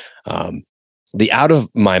think. The Out of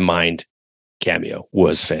My Mind cameo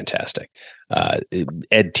was fantastic.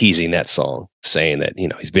 Ed teasing that song, saying that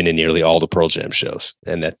he's been in nearly all the Pearl Jam shows,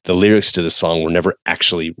 and that the lyrics to the song were never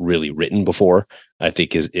actually really written before, I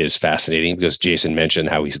think is fascinating, because Jason mentioned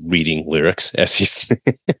how he's reading lyrics as he's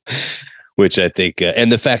which I think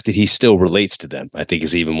and the fact that he still relates to them, I think,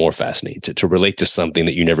 is even more fascinating. To relate to something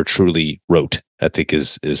that you never truly wrote, I think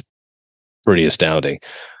is pretty astounding.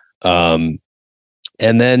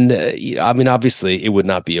 And then, obviously, it would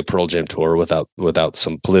not be a Pearl Jam tour without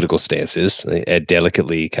some political stances. Ed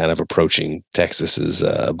delicately kind of approaching Texas's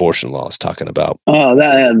abortion laws, talking about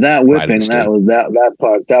that whipping, that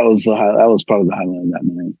part, that was part of the highlight of that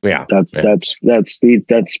night. Yeah,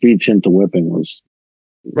 that speech into whipping was.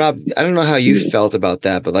 Rob, I don't know how you felt about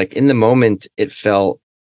that, but like in the moment, it felt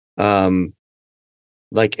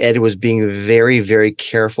like Ed was being very, very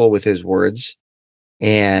careful with his words,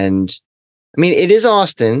 and. I mean, it is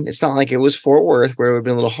Austin. It's not like it was Fort Worth, where it would have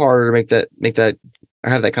been a little harder to make that or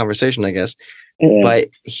have that conversation, I guess. Yeah. But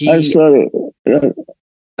I started. I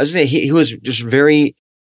was saying he was just very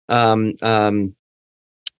what's the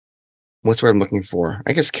word I'm looking for?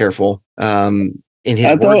 I guess careful. In his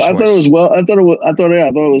I thought it was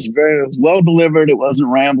well delivered. It wasn't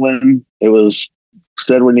rambling. It was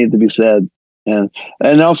said what needed to be said. And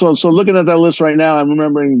also, so looking at that list right now, I'm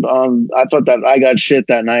remembering I thought that I Got Shit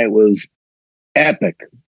that night was epic,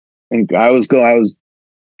 and I was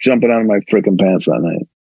jumping out of my freaking pants that night.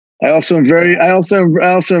 I also am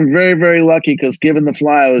very very lucky, because given the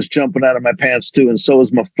fly, I was jumping out of my pants too, and so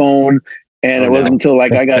was my phone. And it wasn't until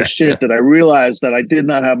like I Got Shit that I realized that I did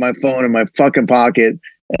not have my phone in my fucking pocket,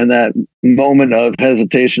 and that moment of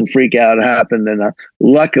hesitation, freak out happened. And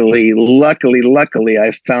luckily,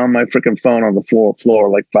 I found my freaking phone on the floor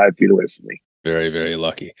like 5 feet away from me. Very, very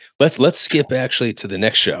lucky. Let's skip actually to the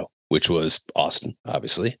next show, which was Austin,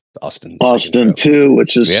 obviously. Austin 2,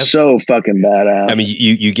 which is so fucking badass. I mean,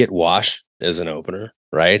 you get Wash as an opener,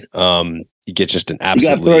 right? You get just an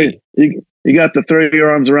absolutely. You got the Throw Your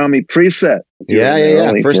Arms Around Me preset.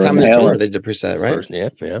 Yeah. First time in the tour they did preset, right?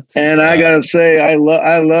 Yeah. And I gotta say, I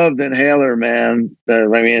loved Inhaler, man. I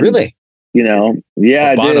mean, really.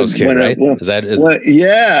 I Bono's did. Kid, right?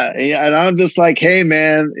 Yeah. And I'm just like, hey,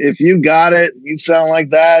 man, if you got it, you sound like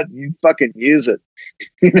that, you fucking use it.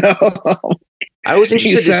 I was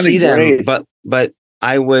interested to see them, but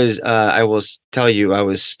I will tell you, I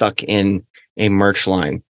was stuck in a merch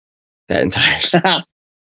line that entire.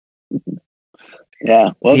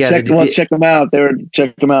 Yeah. Well, check them out. They're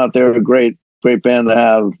a great band to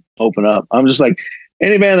have open up. I'm just like,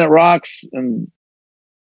 any band that rocks and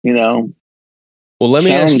Well, let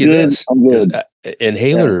me ask you good, this: I'm good.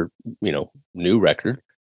 Inhaler, new record,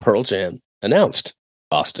 Pearl Jam announced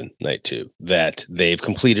Austin Night 2 that they've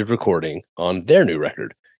completed recording on their new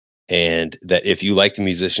record. And that if you like the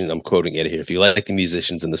musicians, I'm quoting it here, if you like the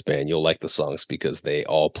musicians in this band, you'll like the songs because they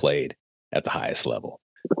all played at the highest level.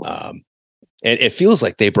 And it feels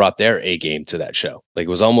like they brought their A game to that show. Like it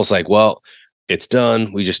was almost like, well, it's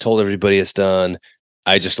done. We just told everybody it's done.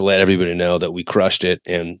 I just let everybody know that we crushed it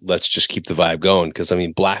and let's just keep the vibe going. Cause I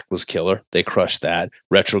mean, Black was killer. They crushed that.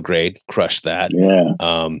 Retrograde crushed that.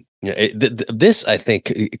 Yeah. This, I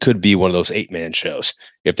think, it could be one of those 8-man shows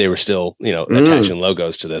if they were still, attaching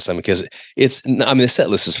logos to this. I mean, because the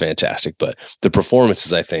set list is fantastic, but the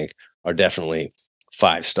performances, I think, are definitely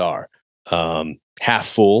 5-star. Half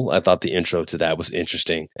Full, I thought the intro to that was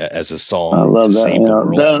interesting as a song. I love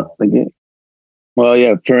that. Well,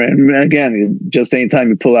 yeah. Again, just anytime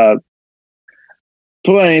you pull out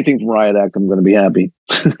anything from Riot Act, I'm going to be happy.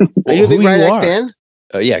 Are you a big Riot Act fan?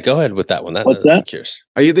 Yeah, go ahead with that one. What's that? I'm curious.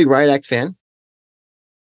 Are you a big Riot Act fan?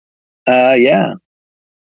 Yeah.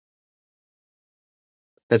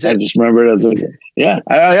 That's it. I just remember it as I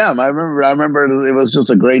am. I remember it was just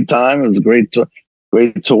a great time. It was a great tour.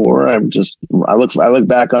 I look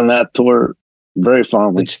back on that tour very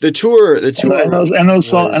fondly. The tour,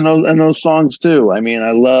 and those songs too. I mean,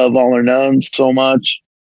 I love All or None so much.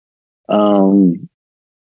 I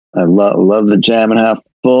love the Jam and Half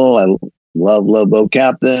Full. I love Bo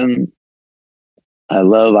Captain. I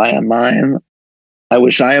love I Am Mine. I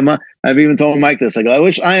wish I Am Mine. I've even told Mike this. I go, I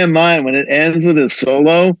wish I Am Mine when it ends with his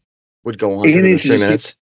solo would go on for 3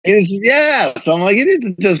 minutes. Yeah, so I'm like, you need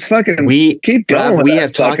to just fucking keep going. Rob, we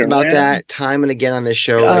have talked about that time and again on this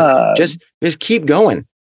show. Like, just keep going.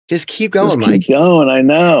 Just keep going, Mike. Keep going. I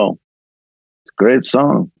know. It's a great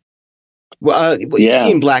song. Well, you've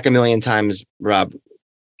seen Black a million times, Rob.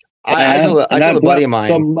 I told a buddy of mine.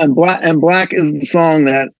 And Black is the song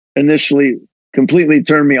that initially completely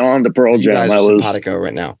turned me on to Pearl Jam. I was simpatico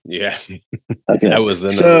right now. Yeah, okay. That was the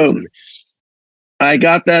number. So I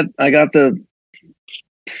got the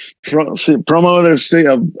promo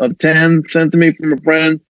of 10 sent to me from a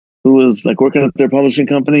friend who was like working at their publishing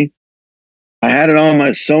company. I had it on my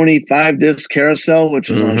Sony 5-disc carousel, which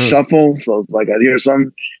was on shuffle. So it's like I'd hear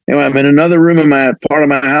something. Anyway, I'm in another room in my part of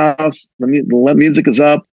my house. The music is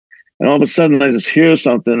up. And all of a sudden I just hear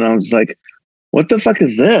something. And I was like, what the fuck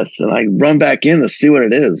is this? And I run back in to see what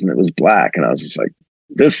it is. And it was Black. And I was just like,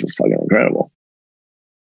 this is fucking incredible.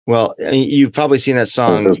 Well, you've probably seen that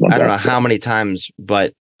song. I don't know how many times,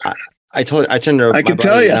 but I turned to my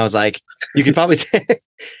buddy and I was like, you could probably say,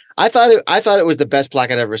 I thought it was the best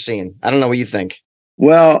Black I'd ever seen. I don't know what you think.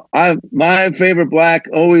 Well, my favorite Black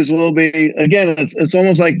always will be, again, it's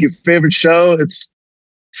almost like your favorite show. It's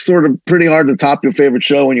sort of pretty hard to top your favorite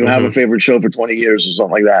show when you have a favorite show for 20 years or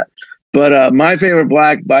something like that. But my favorite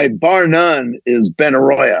Black, by bar none, is Ben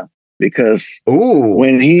Arroyo, because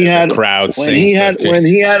when he had us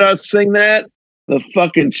sing that, the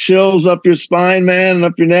fucking chills up your spine, man, and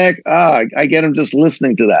up your neck. I get him just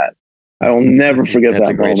listening to that. I will never forget that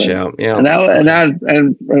moment. That's a great show. Yeah,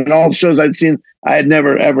 and all the shows I'd seen, I had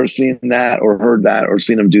never ever seen that or heard that or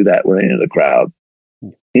seen him do that with any of the crowd.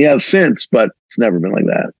 He has since, but it's never been like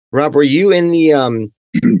that. Rob, were you in the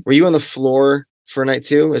were you on the floor for night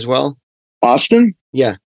 2 as well? Austin?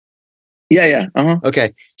 Yeah. Yeah. Uh-huh.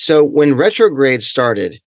 Okay. So when Retrograde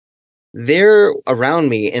started, they're around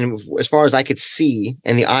me, and as far as I could see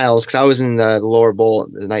in the aisles, because I was in the lower bowl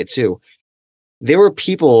the night 2, there were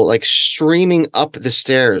people like streaming up the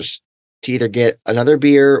stairs to either get another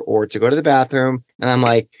beer or to go to the bathroom. And I'm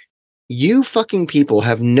like, you fucking people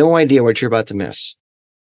have no idea what you're about to miss.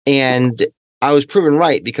 And I was proven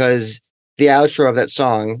right, because the outro of that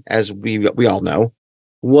song, as we all know,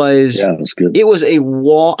 was good. It was a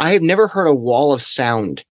wall. I have never heard a wall of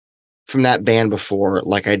sound from that band before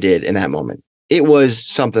like I did in that moment. It was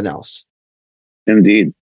something else.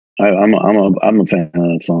 Indeed. I'm a fan of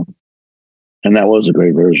that song. And that was a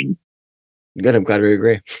great version. Good. I'm glad we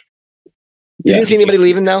agree. You didn't see anybody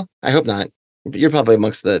leaving though? I hope not. You're probably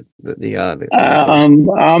amongst the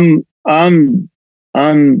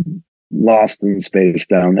I'm lost in space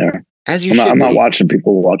down there. As you I'm not watching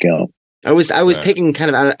people walk out. I was taking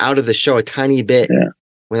kind of out of the show a tiny bit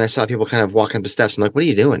when I saw people kind of walking up the steps. I'm like, what are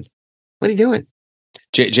you doing? What are you doing?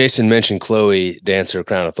 Jason mentioned Chloe Dancer,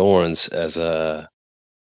 Crown of Thorns as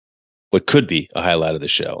what could be a highlight of the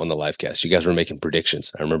show on the live cast. You guys were making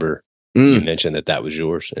predictions. I remember you mentioned that was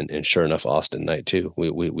yours, and sure enough, Austin Night 2.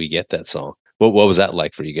 We get that song. What was that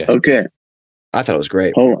like for you guys? Okay, I thought it was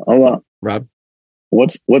great. Hold on, Rob.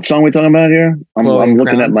 what song we talking about here? I'm looking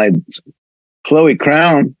Crown. at my Chloe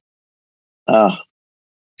Crown.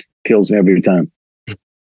 Kills me every time.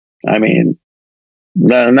 I mean,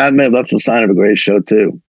 that's a sign of a great show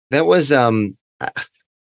too. That was I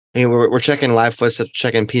mean, we're checking live footsteps,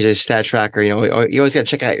 checking PJ's stat tracker. You always got to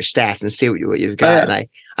check out your stats and see what you've got. And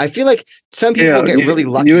I feel like some people get really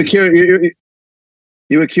lucky. You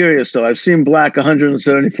were curious, though. I've seen Black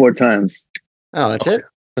 174 times. Oh, that's it?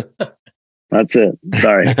 That's it.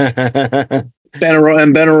 Sorry. Ben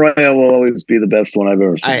Arroyo will always be the best one I've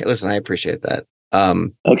ever seen. Listen, I appreciate that.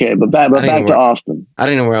 Okay, but back to Austin. I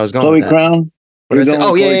didn't know where I was going. Chloe Crown?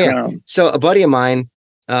 Yeah. So a buddy of mine,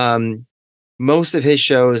 most of his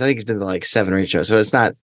shows, I think it's been like 7 or 8 shows, so it's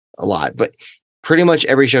not a lot, but pretty much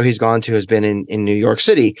every show he's gone to has been in New York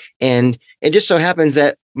City. And it just so happens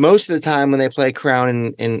that most of the time when they play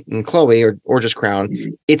Crown in Chloe or just Crown,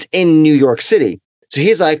 it's in New York City. So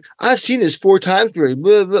he's like, I've seen this 4 times already.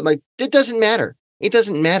 I'm like, it doesn't matter. It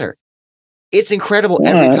doesn't matter. It's incredible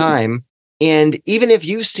every time. And even if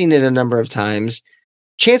you've seen it a number of times,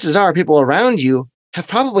 chances are people around you have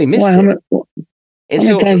probably missed it. And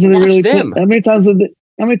how many times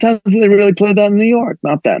did they really play that in New York?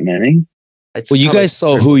 Not that many. Well, you guys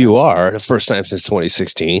saw Who You Are the first time since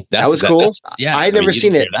 2016. That was cool. Yeah, I'd never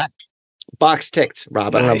seen it. Box ticked,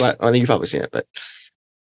 Rob. Nice. I don't know about. I think you've probably seen it, but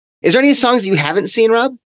is there any songs that you haven't seen,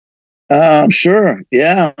 Rob? Sure.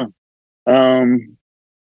 Yeah.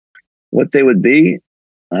 What they would be?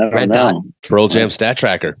 I don't know. Pearl Jam Stat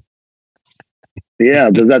Tracker. Yeah.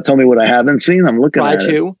 Does that tell me what I haven't seen? I'm looking at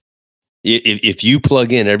it. If you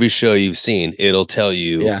plug in every show you've seen, it'll tell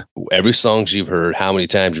you every songs you've heard, how many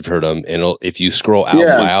times you've heard them, and if you scroll album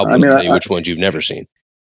by album, it'll tell you which ones you've never seen.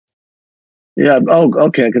 Yeah. Oh,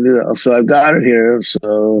 okay. I can do that. So I've got it here.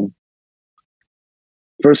 So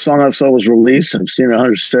first song I saw was Release. I've seen it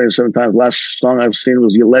 137 times. Last song I've seen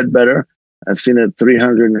was You Led Better. I've seen it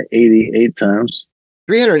 388 times.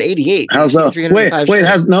 388. How's that? Wait.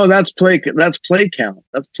 That's play count. That's play count.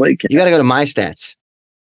 You got to go to my stats.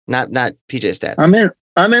 Not PJ stats. I'm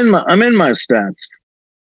in my stats.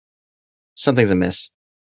 Something's amiss.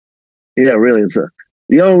 Yeah, really. It's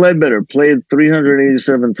Yo Ledbetter played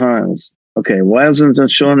 387 times. Okay, why isn't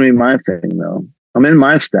it showing me my thing though? I'm in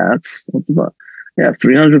my stats. What the fuck? Yeah,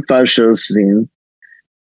 305 shows seen,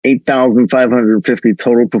 8,550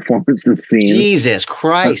 total performances seen. Jesus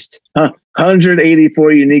Christ.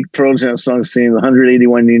 184 unique Pearl Jam songs seen,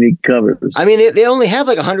 181 unique covers. I mean, they only have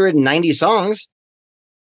like 190 songs.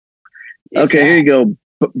 Okay, here you go.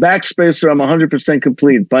 Backspacer, I'm 100%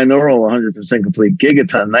 complete. Binaural, 100% complete.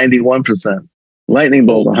 Gigaton, 91%. Lightning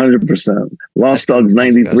Bolt, 100%. Lost Dogs,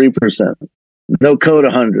 93%. No Code,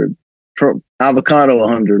 100. Avocado,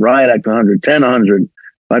 100. Riot Act, 100. 10, 100.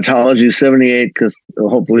 Vitology, 78, because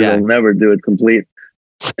hopefully they'll never do it complete.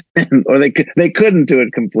 Or they couldn't do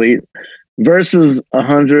it complete. Versus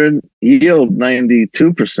 100. Yield,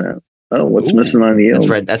 92%. Oh, what's missing on Yield? That's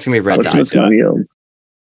red. That's going to be Red Dot. What's missing on Yield?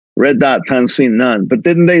 Red Dot times seen none. But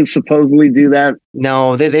didn't they supposedly do that?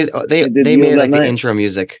 No, they made it like the intro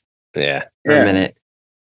music. Yeah. For a minute.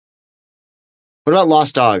 What about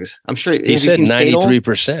Lost Dogs? I'm sure he said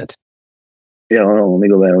 93%. Yeah, hold on, let me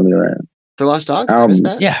go back. For Lost Dogs?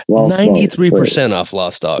 Yeah, 93% off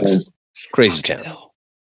Lost Dogs. Yeah. Crazy town.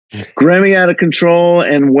 Grammy Out of Control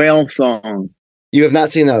and Whale Song. You have not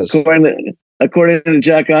seen those. According to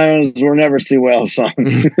Jack Irons, we'll never see Whale Song.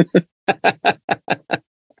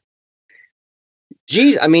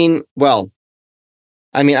 Geez, I mean, I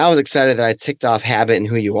was excited that I ticked off Habit and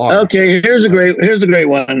Who You Are. Okay, here's a great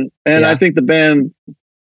one, and I think the band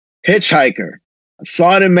Hitchhiker. I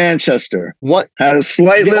saw it in Manchester. What had a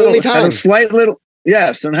slight little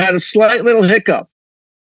hiccup.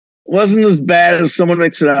 Wasn't as bad as someone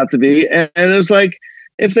makes it out to be, and it's like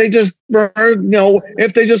if they just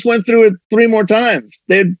if they just went through it 3 more times,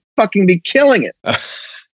 they'd fucking be killing it.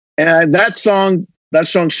 And that song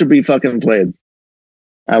should be fucking played.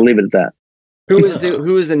 I'll leave it at that. Who is the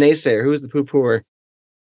naysayer? Who is the poo-pooer?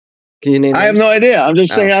 Can you name? I have no idea. I'm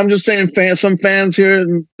just saying. Some fans here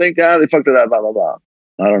and think, they fucked it up. Blah blah blah.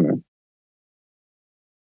 I don't know.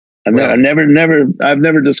 I've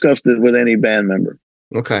never discussed it with any band member.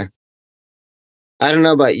 Okay. I don't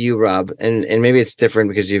know about you, Rob, and maybe it's different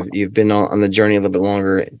because you've been on the journey a little bit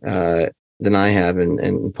longer than I have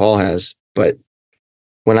and Paul has. But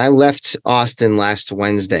when I left Austin last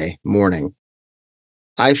Wednesday morning,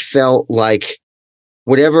 I felt like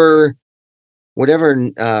whatever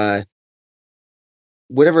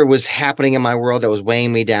was happening in my world that was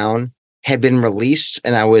weighing me down had been released,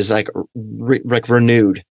 and I was like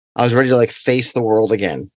renewed. I was ready to like face the world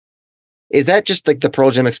again. Is that just like the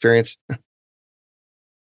Pearl Jam experience?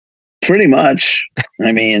 Pretty much.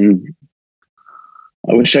 I mean,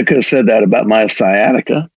 I wish I could have said that about my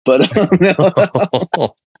sciatica, but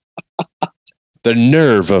the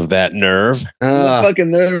nerve of that nerve. The fucking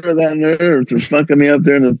nerve of that nerve to fucking me up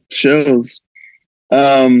there in the shows.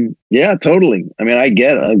 Yeah, totally. I mean, I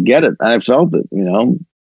get it. I felt it,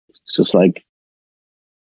 It's just like,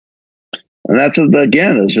 and that's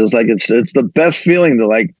again, it's just like, it's the best feeling to,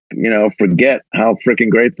 like, forget how freaking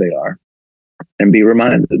great they are and be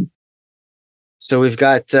reminded. So we've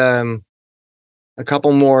got a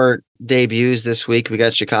couple more debuts this week. We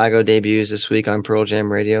got Chicago debuts this week on Pearl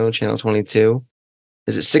Jam Radio, Channel 22.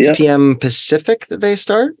 Is it 6 p.m. Pacific that they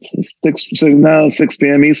start? 6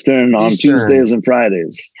 p.m. Eastern on Tuesdays and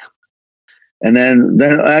Fridays. And then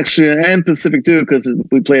actually, and Pacific too, because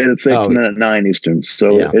we play it at 6 and then at 9 Eastern.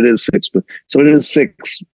 So it is 6. So it is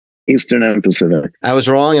 6 Eastern and Pacific. I was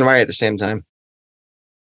wrong and right at the same time.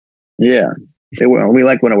 Yeah. We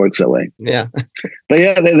like when it works that way. Yeah. But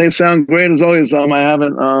yeah, they sound great as always. I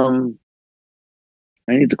haven't, I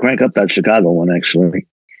need to crank up that Chicago one, actually.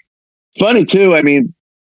 Funny too. I mean,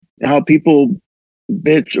 how people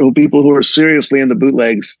bitch, or people who are seriously into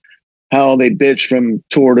bootlegs, how they bitch from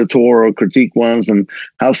tour to tour or critique ones, and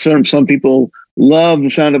how some people love the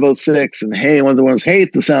sound of 06 and one of the ones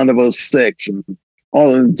hate the sound of 06, and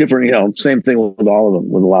all the different, same thing with all of them,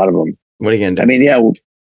 with a lot of them. What are you going to do? I mean,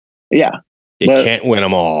 yeah. You can't win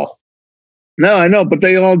them all. No, I know, but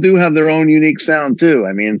they all do have their own unique sound too.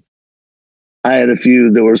 I mean, I had a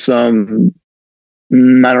few, there were some,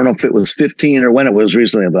 I don't know if it was 15 or when it was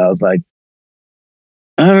recently, but I was like,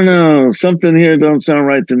 I don't know, something here don't sound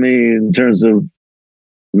right to me in terms of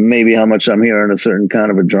maybe how much I'm hearing a certain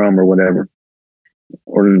kind of a drum or whatever,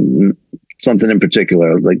 or something in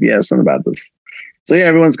particular. I was like, yeah, something about this. So yeah,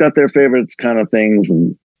 everyone's got their favorites kind of things,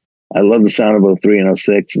 and I love the sound of 03 and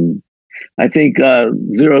 06, and I think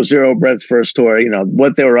 00, Brett's first tour,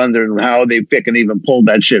 what they were under and how they and even pulled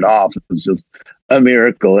that shit off was just a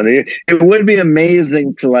miracle. And it would be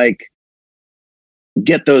amazing to, like,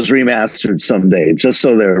 get those remastered someday, just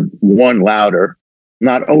so they're louder,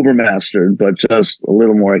 not overmastered, but just a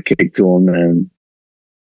little more kick to them. And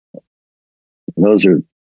those are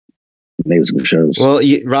amazing shows. Well,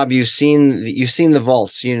 Rob, you've seen the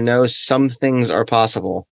vaults. Some things are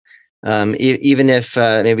possible. Even if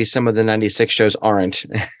maybe some of the 96 shows aren't.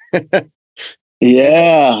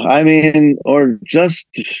 Yeah, I mean, or just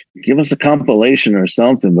give us a compilation or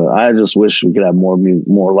something. But I just wish we could have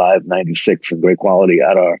more live 96 and great quality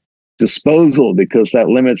at our disposal, because that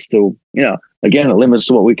limits to, again, it limits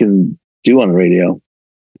to what we can do on the radio.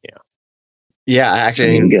 Yeah.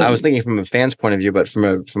 Actually, I was thinking from a fan's point of view, but from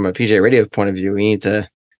a PJ Radio point of view,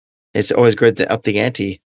 it's always good to up the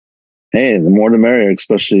ante. Hey, the more the merrier,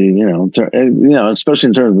 especially, especially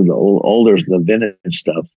in terms of the older, the vintage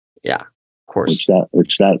stuff. Yeah, of course.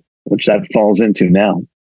 Which that falls into now.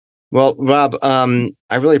 Well, Rob, I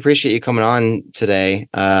really appreciate you coming on today.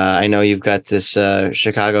 I know you've got this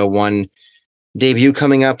Chicago One debut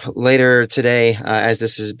coming up later today as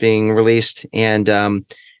this is being released. And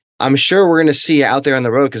I'm sure we're going to see you out there on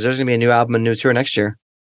the road, because there's going to be a new album, a new tour next year.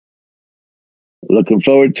 Looking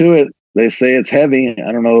forward to it. They say it's heavy.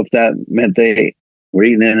 I don't know if that meant they were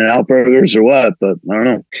eating In-N-Out burgers or what, but I don't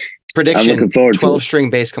know. Prediction: I'm looking forward 12-string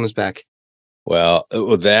bass comes back. Well,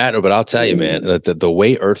 but I'll tell you, man, the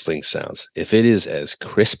way Earthling sounds, if it is as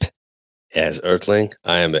crisp as Earthling,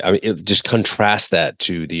 just contrast that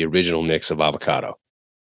to the original mix of Avocado,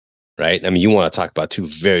 right? I mean, you want to talk about two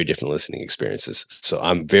very different listening experiences. So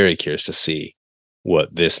I'm very curious to see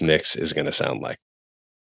what this mix is going to sound like.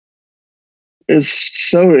 The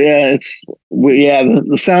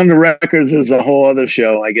Sound of Records is a whole other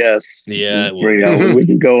show, I guess. Yeah, we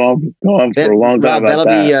can go on for a long time. Rob,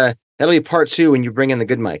 that'll be part 2 when you bring in the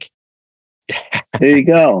good mic. There you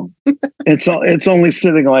go. It's only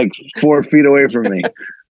sitting like 4 feet away from me.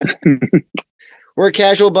 We're a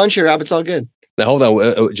casual bunch here, Rob. It's all good. Now hold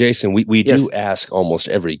on, Jason. We Yes. do ask almost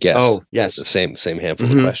every guest. Oh, yes, the same handful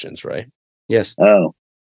of questions, right? Yes. Oh.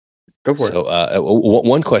 Go for it. So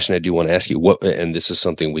one question I do want to ask you, and this is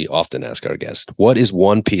something we often ask our guests, what is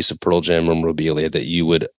one piece of Pearl Jam memorabilia that you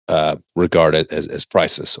would regard it as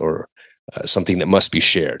priceless, or something that must be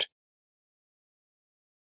shared?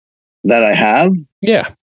 That I have? Yeah.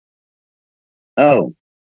 Oh.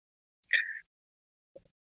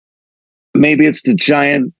 Maybe it's the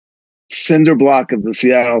giant cinder block of the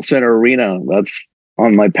Seattle Center Arena that's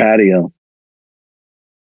on my patio.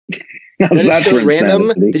 How's that just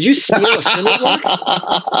random? Insanity? Did you steal a cinder block?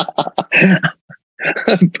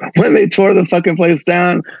 When they tore the fucking place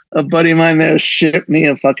down, a buddy of mine there shipped me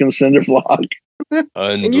a fucking cinder block.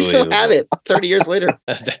 And you still have it 30 years later.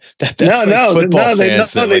 That's like football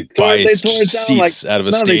fans that buy seats out of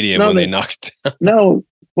a stadium when they knock it down. No,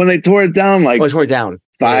 when they tore it down, like tore it down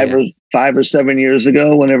 5 or 7 years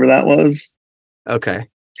ago, whenever that was. Okay.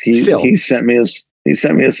 He sent me a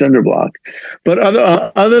cinder block. But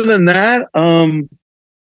other than that, I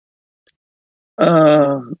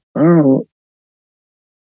don't know.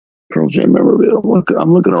 Pearl Jam memorabilia.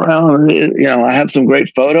 I'm looking around. I have some great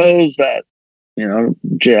photos that, I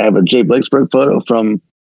have a Jay Blakesberg photo from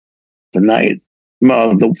the night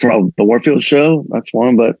from the Warfield show. That's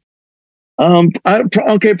one. But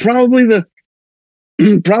probably the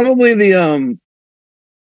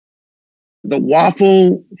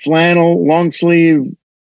waffle flannel long sleeve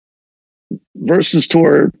Versus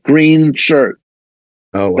Tour green shirt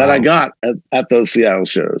that I got at those Seattle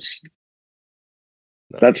shows.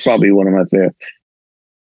 Nice. That's probably one of my favorite.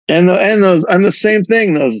 And the same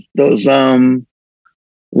thing, those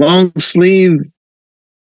long sleeve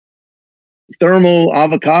thermal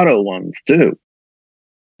avocado ones too,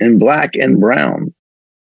 in black and brown.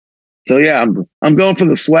 So yeah, I'm going for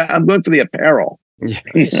the sweat. I'm going for the apparel.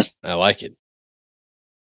 Nice. I like it.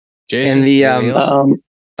 Jason, and the I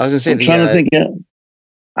was gonna say, I'm trying to think.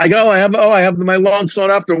 I have my long sought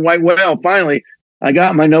after white whale. Finally, I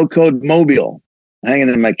got my no code mobile hanging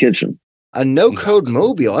in my kitchen. A no code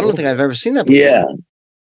mobile. I don't think I've ever seen that before.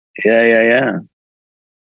 Yeah.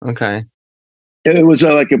 Okay. It was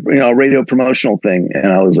like a radio promotional thing,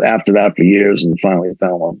 and I was after that for years, and finally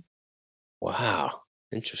found one. Wow,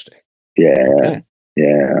 interesting. Yeah, okay.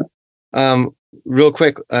 Yeah. Real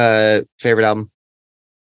quick, favorite album?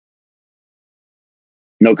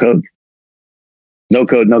 No code. No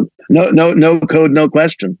code. No code. No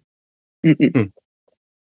question.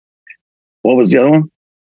 What was the other one?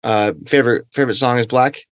 Favorite song is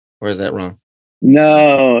Black, or is that wrong?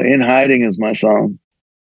 No, In Hiding is my song.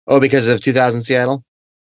 Oh, because of 2000 Seattle?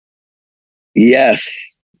 Yes.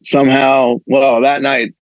 Somehow, well, that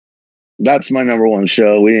night, that's my number one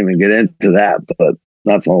show. We didn't even get into that, but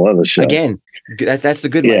that's a whole other show. Again, that's the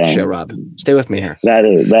good night show, Rob. Stay with me here. That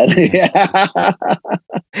is. Yeah.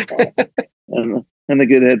 and the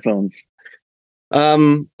good headphones.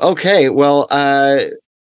 Okay. Well,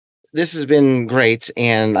 this has been great,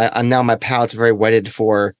 and I'm now my palate's very whetted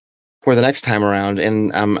for the next time around,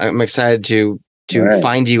 and I'm excited to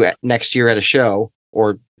find you next year at a show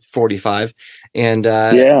or 45, and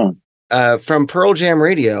from Pearl Jam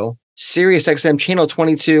Radio, Sirius XM channel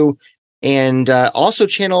 22, and also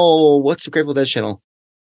channel, what's the Grateful Dead channel?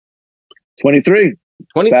 23.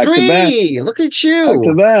 Back to back. Look at you. Back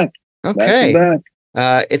to back. Okay. Back to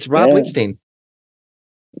back. It's Rob Bleetstein.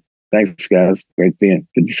 Thanks, guys. Great being.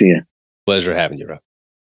 Good to see you. Pleasure having you, Rob.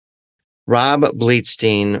 Rob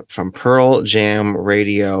Bleetstein from Pearl Jam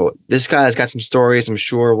Radio. This guy's got some stories. I'm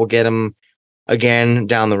sure we'll get him again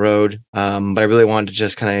down the road. But I really wanted to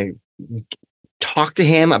just kind of talk to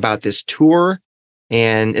him about this tour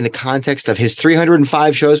and in the context of his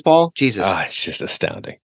 305 shows, Paul. Jesus. It's just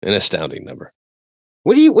astounding. An astounding number.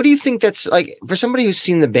 What do you think that's like for somebody who's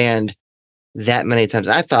seen the band that many times?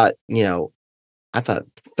 I thought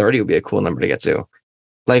 30 would be a cool number to get to.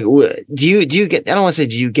 Like, do you get, I don't want to say,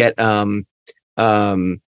 do you get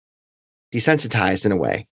desensitized in a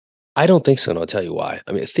way? I don't think so, and I'll tell you why.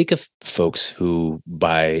 I mean, think of folks who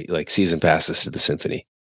buy like season passes to the symphony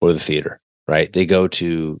or the theater, right? They go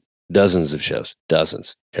to dozens of shows,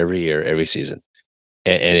 every year, every season.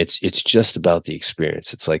 And it's just about the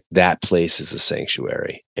experience. It's like that place is a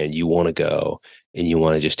sanctuary, and you want to go and you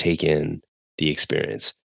want to just take in the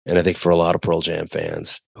experience. And I think for a lot of Pearl Jam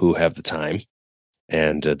fans who have the time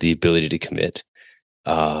and the ability to commit,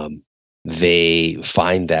 they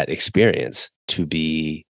find that experience to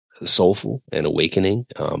be soulful and awakening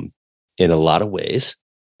in a lot of ways.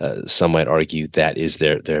 Some might argue that is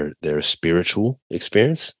their spiritual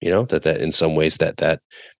experience. That in some ways that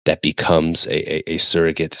becomes a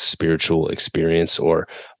surrogate spiritual experience or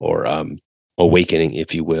awakening,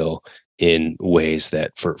 if you will, in ways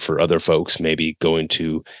that for other folks, maybe going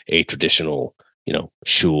to a traditional,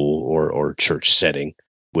 shul or church setting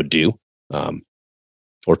would do,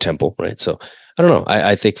 or temple, right? So I don't know.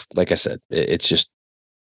 I think, like I said,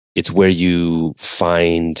 it's where you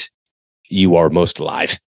find you are most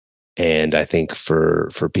alive. And I think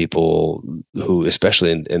for people who,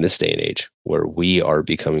 especially in this day and age, where we are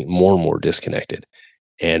becoming more and more disconnected,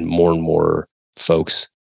 and more folks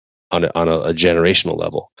on a generational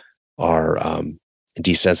level are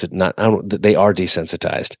desensitized. They are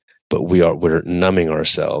desensitized, but we're numbing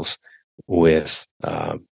ourselves with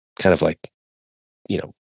kind of like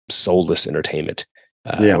soulless entertainment,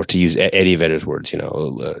 or to use Eddie Vedder's words,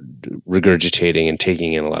 regurgitating and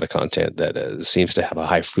taking in a lot of content that seems to have a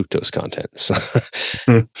high fructose content.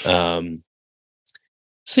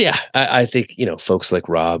 So, yeah, I think, folks like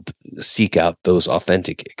Rob seek out those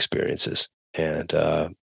authentic experiences, and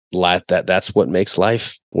that's what makes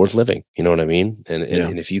life worth living. You know what I mean? And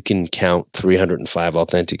if you can count 305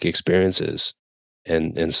 authentic experiences,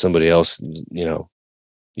 and somebody else,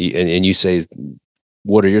 and you say,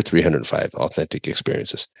 what are your 305 authentic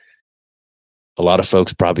experiences? A lot of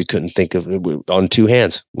folks probably couldn't think of, on two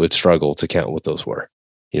hands, would struggle to count what those were.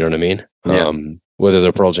 You know what I mean? Yeah. Whether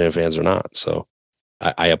they're Pearl Jam fans or not. So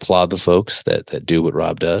I applaud the folks that do what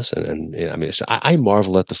Rob does. And I mean, I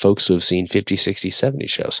marvel at the folks who have seen 50, 60, 70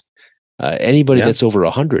 shows. Anybody that's over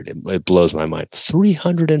 100, it blows my mind.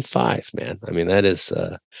 305, man. I mean, that is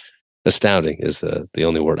astounding is the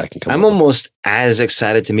only word I can come up with. I'm almost as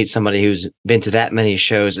excited to meet somebody who's been to that many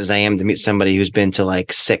shows as I am to meet somebody who's been to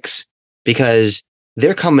like 6, because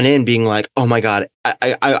they're coming in being like, oh my God,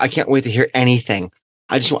 I can't wait to hear anything.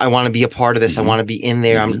 I want to be a part of this. I want to be in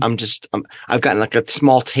there. I've gotten like a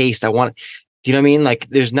small taste. Do you know what I mean? Like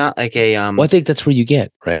there's not like a, well, I think that's where you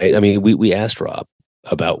get, right? I mean, we asked Rob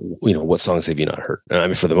about, what songs have you not heard? I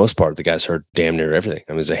mean, for the most part, the guy's heard damn near everything.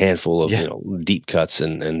 I mean, there's a handful of, deep cuts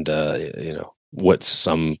and what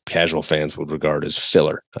some casual fans would regard as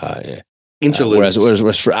filler. Interludes.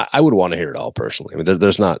 Whereas for, I would want to hear it all personally. I mean,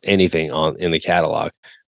 there's not anything in the catalog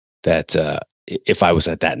that, if I was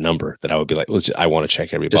at that number, that I would be like, I want to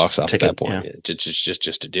check every box off at that point,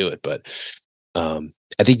 just to do it. But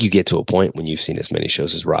I think you get to a point when you've seen as many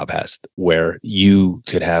shows as Rob has, where you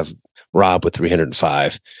could have Rob with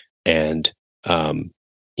 305 and,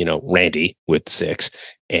 Randy with 6,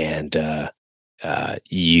 and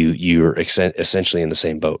you're essentially in the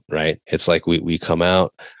same boat, right? It's like we come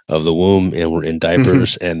out of the womb and we're in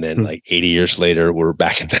diapers, and then like 80 years later we're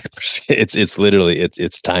back in diapers. It's literally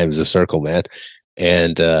it's time is a circle, man.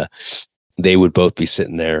 And they would both be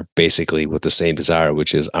sitting there basically with the same desire,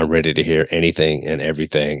 which is I'm ready to hear anything and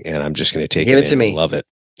everything, and I'm just going to take it to me. And love it.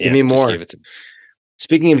 Give me more. Give it to me.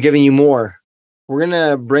 Speaking of giving you more, we're going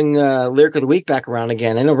to bring Lyric of the Week back around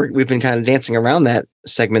again. I know we've been kind of dancing around that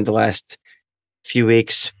segment the last few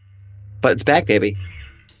weeks, but it's back, baby.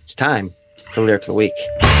 It's time for Lyric of the Week.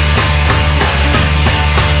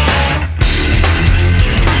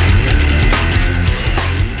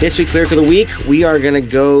 This week's Lyric of the Week, we are going to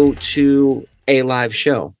go to a live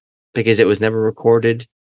show because it was never recorded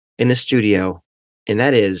in the studio, and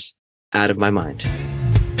that is Out of My Mind.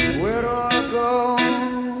 Where do I go?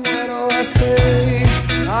 Where do I stay?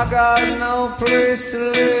 I got no place to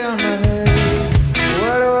lay my head.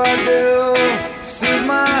 What do I do? Soothe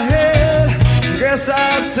my head. Guess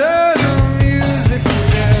I'll turn the music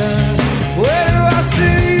instead. Where do I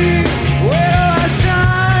see? Where do I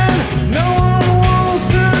shine? No one wants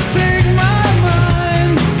to take my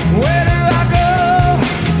mind. Where do I go?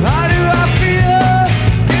 How do I feel?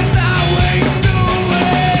 Guess I waste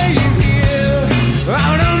away here.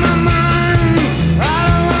 Out of my mind.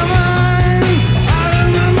 Out of my mind. Out of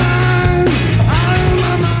my mind. Out of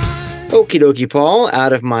my mind. Okie dokie, Paul.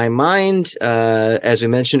 Out of My Mind. As we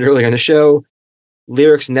mentioned earlier in the show,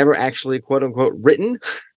 lyrics never actually quote unquote written.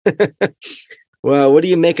 Well, what do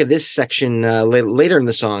you make of this section later in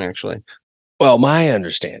the song, actually? Well, my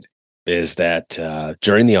understanding is that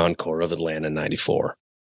during the encore of Atlanta 94,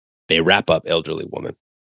 they wrap up Elderly Woman,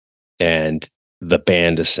 and the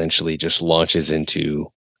band essentially just launches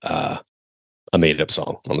into a made-up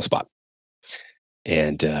song on the spot.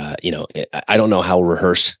 And, I don't know how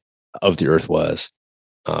rehearsed Of the Earth was.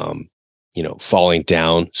 Falling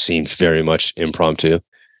Down seems very much impromptu.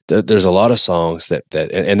 There's a lot of songs that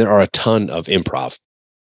and there are a ton of improv.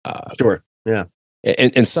 Sure. Yeah.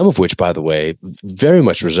 And some of which, by the way, very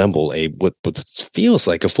much resemble what feels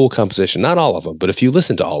like a full composition. Not all of them, but if you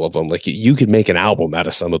listen to all of them, like you could make an album out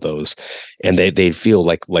of some of those, and they'd feel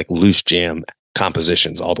like loose jam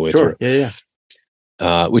compositions all the way through. Yeah.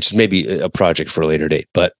 Which is maybe a project for a later date.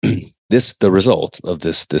 But the result of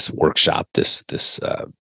this workshop, this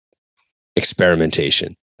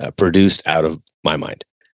experimentation, produced Out of My Mind,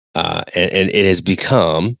 and it has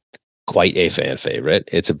become quite a fan favorite.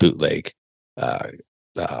 It's a bootleg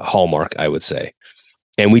hallmark, I would say.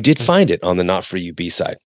 And we did find it on the Not For You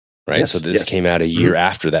B-side, right? Yes, so this came out a year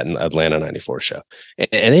after that Atlanta 94 show. And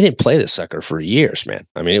they didn't play this sucker for years, man.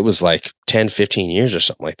 I mean, it was like 10, 15 years or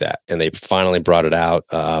something like that. And they finally brought it out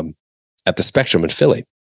at the Spectrum in Philly,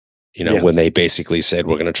 when they basically said,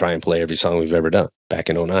 we're going to try and play every song we've ever done back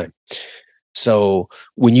in 2009. So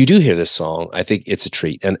when you do hear this song, I think it's a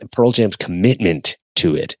treat. And Pearl Jam's commitment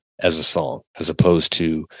to it as a song, as opposed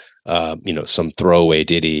to, 2 or 3 songs, is very, very impressive. And I think some throwaway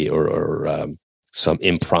ditty or some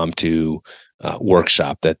impromptu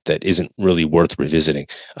workshop that isn't really worth revisiting.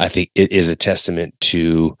 I think it is a testament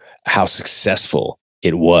to how successful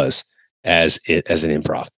it was as an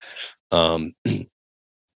improv. I'm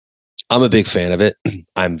a big fan of it.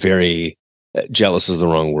 I'm very jealous is the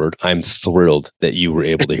wrong word. I'm thrilled that you were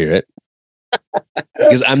able to hear it.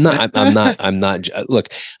 Because I'm not. Look,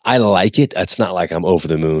 I like it. It's not like I'm over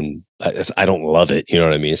the moon. I don't love it. You know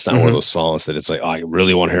what I mean? It's not one of those songs that it's like, oh, I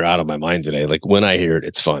really want to hear Out of My Mind today. Like when I hear it,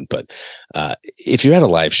 it's fun. But if you're at a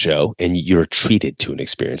live show and you're treated to an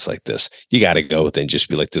experience like this, you got to go with it and just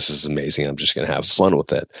be like, this is amazing. I'm just going to have fun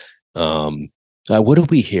with it. What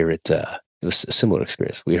did we hear at? It was a similar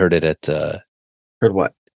experience. We heard it at. Heard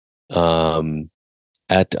what?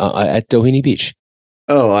 At Doheny Beach.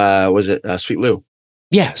 Oh, was it Sweet Lou?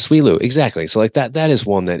 Yeah, Sweet Lou, exactly. So like that is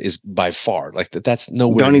one that is by far like that's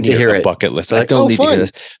nowhere don't need near to hear a it. bucket list. Like, I don't need fun. to hear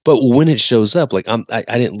this. But when it shows up, like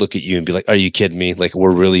I didn't look at you and be like, "Are you kidding me? Like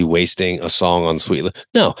we're really wasting a song on Sweet Lou?"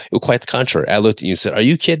 No, it was quite the contrary. I looked at you and said, "Are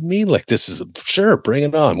you kidding me? Like this is sure, bring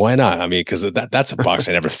it on. Why not? I mean, because that's a box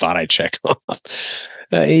I never thought I'd check off.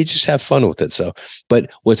 You just have fun with it." So,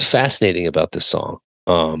 but what's fascinating about this song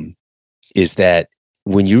is that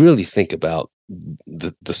when you really think about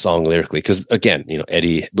the song lyrically, because again,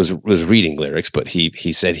 Eddie was reading lyrics, but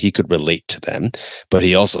he said he could relate to them, but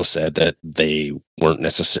he also said that they weren't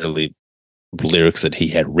necessarily lyrics that he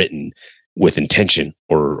had written with intention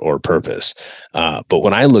or purpose. But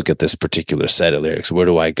when I look at this particular set of lyrics, where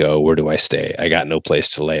do I go? Where do I stay? I got no place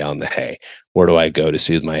to lay on the hay. Where do I go to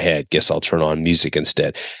soothe my head? Guess I'll turn on music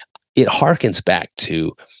instead. It harkens back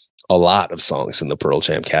to a lot of songs in the Pearl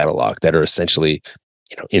Jam catalog that are essentially,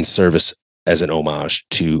 in service as an homage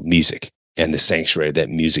to music and the sanctuary that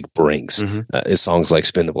music brings. Songs like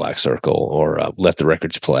Spin the Black Circle or Let the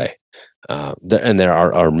Records Play. And there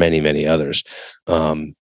are many, many others.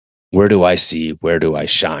 Where do I see? Where do I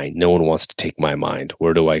shine? No one wants to take my mind.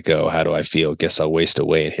 Where do I go? How do I feel? Guess I'll waste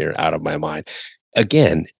away in here out of my mind.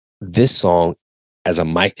 Again, this song as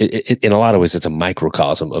in a lot of ways, it's a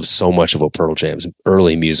microcosm of so much of what Pearl Jam's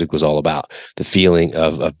early music was all about. The feeling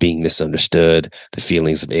of being misunderstood, the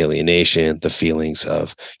feelings of alienation, the feelings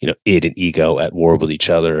of, id and ego at war with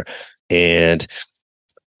each other. And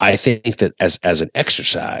I think that as an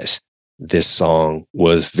exercise, this song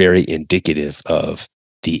was very indicative of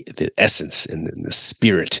the essence and the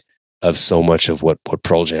spirit of so much of what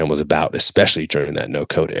Pearl Jam was about, especially during that no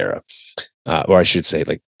code era, or I should say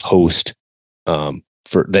like post,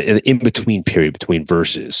 for the in-between period between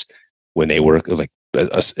verses when they were like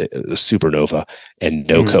a supernova and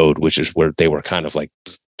no code, which is where they were kind of like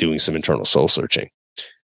doing some internal soul searching.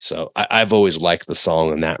 So I've always liked the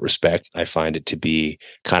song in that respect. I find it to be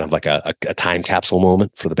kind of like a time capsule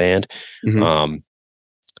moment for the band.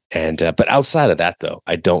 But outside of that, though,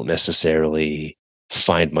 I don't necessarily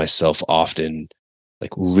find myself often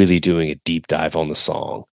like really doing a deep dive on the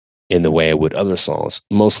song in the way I would other songs,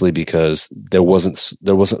 mostly because there wasn't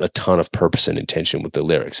a ton of purpose and intention with the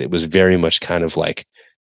lyrics. It was very much kind of like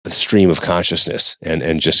a stream of consciousness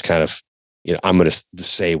and just kind of, I'm going to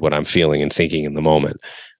say what I'm feeling and thinking in the moment.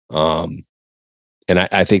 And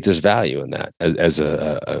I think there's value in that as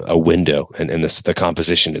a window and the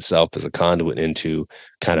composition itself as a conduit into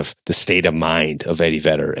kind of the state of mind of Eddie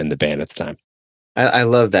Vedder and the band at the time. I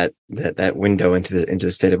love that window into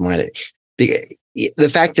the state of mind. The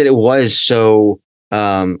fact that it was so,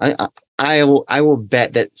 I will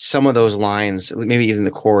bet that some of those lines, maybe even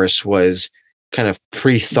the chorus, was kind of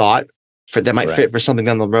pre-thought that might fit for something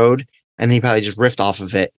down the road, and he probably just riffed off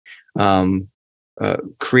of it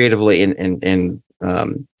creatively in a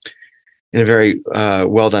very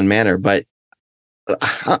well done manner. But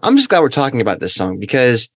I'm just glad we're talking about this song,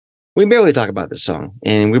 because we barely talk about this song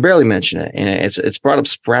and we barely mention it, and it's brought up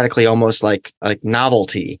sporadically, almost like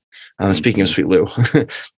novelty. Speaking of Sweet Lou,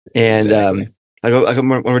 and exactly. Like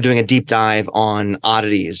when we're doing a deep dive on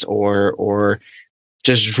oddities or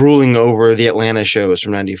just drooling over the Atlanta shows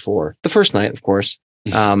from '94, the first night, of course.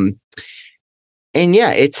 And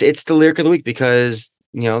yeah, it's the lyric of the week because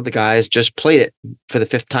the guys just played it for the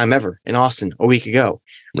 5th time ever in Austin a week ago,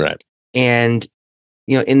 right? And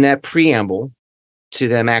in that preamble to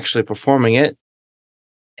them actually performing it,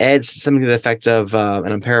 adds something to the effect of,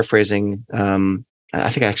 and I'm paraphrasing. I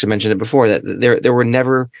think I actually mentioned it before, that there were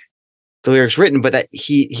never the lyrics written, but that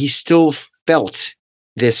he still felt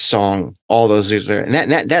this song all those years later, and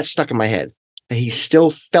that stuck in my head. That he still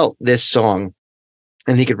felt this song,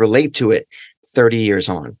 and he could relate to it 30 years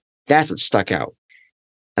on. That's what stuck out.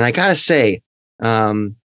 And I gotta say,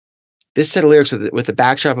 this set of lyrics with the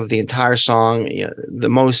backdrop of the entire song, the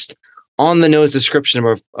most on the nose description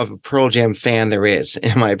of a Pearl Jam fan there is,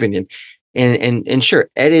 in my opinion. And sure,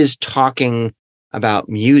 Ed is talking about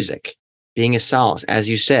music being a solace, as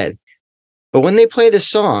you said. But when they play this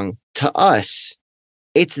song, to us,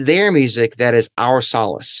 it's their music that is our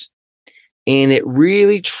solace. And it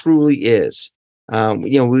really, truly is.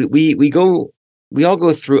 We all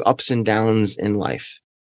go through ups and downs in life.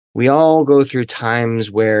 We all go through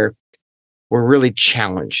times where we're really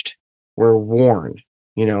challenged. We're worn.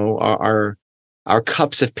 Our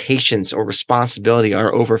cups of patience or responsibility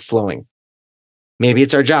are overflowing. Maybe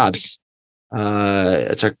it's our jobs.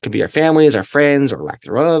 Could be our families, our friends, or lack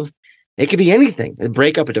thereof. It could be anything. A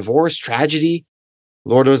breakup, a divorce, tragedy.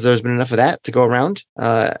 Lord knows there's been enough of that to go around.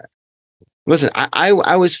 Listen, I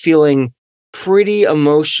was feeling pretty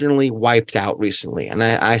emotionally wiped out recently. And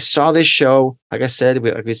I saw this show, like I said,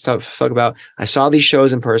 we talk about, I saw these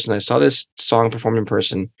shows in person. I saw this song performed in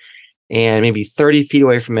person and maybe 30 feet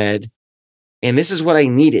away from Ed. And this is what I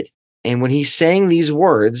needed. And when he sang these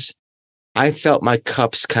words, I felt my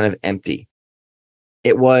cups kind of empty.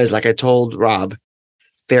 It was, like I told Rob,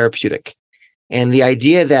 therapeutic. And the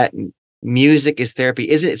idea that music is therapy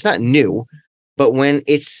it's not new, but when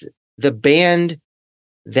it's the band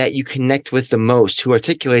that you connect with the most who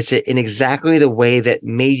articulates it in exactly the way that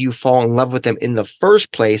made you fall in love with them in the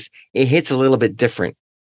first place, it hits a little bit different.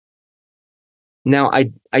 Now,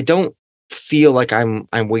 I don't feel like I'm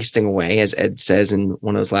wasting away, as Ed says in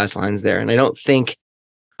one of those last lines there, and I don't think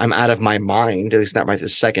I'm out of my mind, at least not right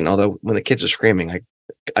this second, although when the kids are screaming,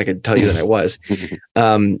 I could tell you that I was.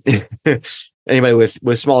 Anybody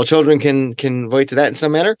with small children can relate to that in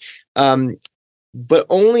some manner. But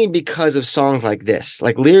only because of songs like this,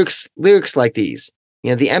 like lyrics like these.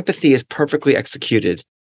 The empathy is perfectly executed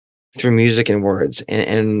through music and words,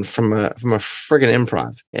 and from a friggin'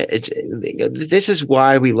 improv. This is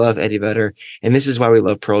why we love Eddie Vedder, and this is why we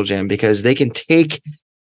love Pearl Jam, because they can take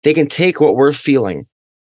what we're feeling,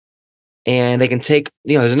 and they can take,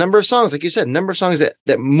 there's a number of songs, like you said, a number of songs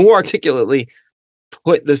that more articulately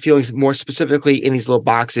put the feelings more specifically in these little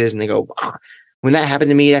boxes, and they go, when that happened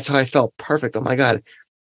to me, that's how I felt. Perfect. Oh my God.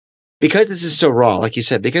 Because this is so raw, like you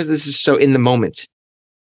said, because this is so in the moment,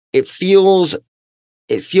 it feels a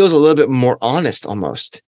little bit more honest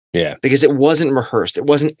almost. Yeah. Because it wasn't rehearsed. It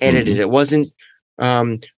wasn't edited. Mm-hmm. It wasn't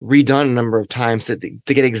redone a number of times to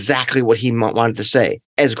get exactly what he wanted to say,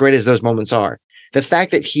 as great as those moments are. The fact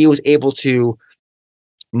that he was able to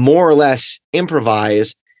more or less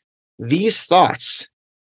improvise these thoughts,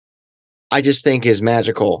 I just think is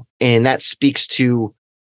magical. And that speaks to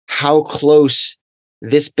how close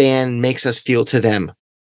this band makes us feel to them.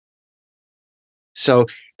 So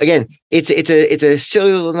again, it's a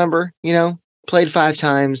silly little number, played 5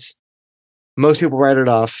 times. Most people write it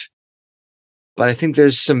off, but I think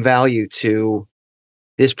there's some value to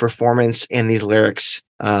this performance and these lyrics,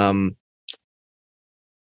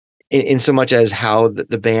 in so much as how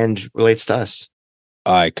the band relates to us.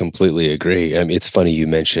 I completely agree. I mean, it's funny you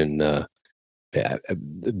mentioned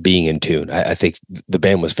being in tune. I think the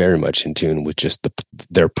band was very much in tune with just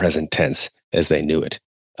their present tense as they knew it,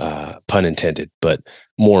 pun intended. But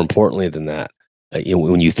more importantly than that,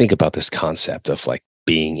 when you think about this concept of like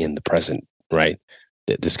being in the present, right?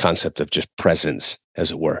 This concept of just presence,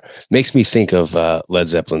 as it were, makes me think of Led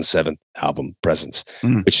Zeppelin's 7th album, Presence,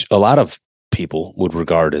 which a lot of people would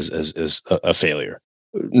regard as a failure,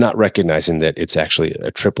 not recognizing that it's actually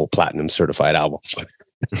a triple platinum certified album.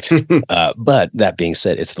 But that being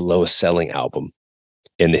said, it's the lowest selling album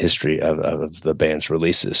in the history of the band's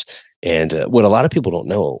releases. And what a lot of people don't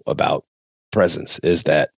know about Presence is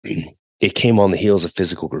that it came on the heels of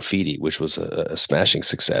Physical Graffiti, which was a smashing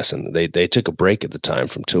success. And they took a break at the time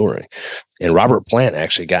from touring. And Robert Plant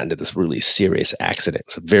actually got into this really serious accident.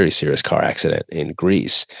 It was a very serious car accident in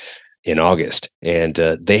Greece in August. And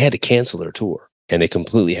they had to cancel their tour. And they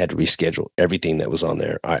completely had to reschedule everything that was on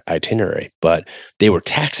their itinerary. But they were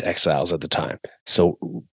tax exiles at the time. So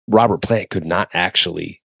Robert Plant could not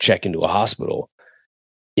actually check into a hospital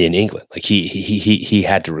in England. Like he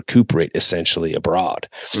had to recuperate essentially abroad.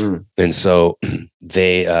 And so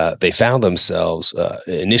they found themselves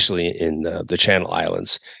initially in the Channel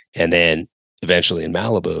Islands and then eventually in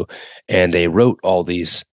Malibu. And they wrote all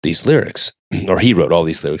these lyrics, or he wrote all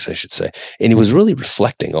these lyrics, I should say. And he was really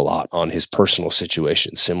reflecting a lot on his personal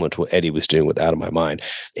situation, similar to what Eddie was doing with Out of My Mind.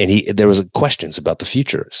 And there was questions about the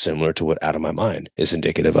future, similar to what Out of My Mind is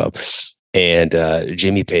indicative of. And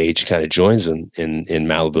Jimmy Page kind of joins them in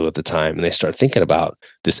Malibu at the time, and they start thinking about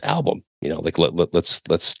this album. Like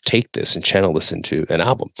let's take this and channel this into an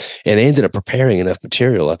album. And they ended up preparing enough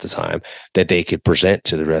material at the time that they could present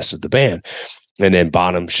to the rest of the band. And then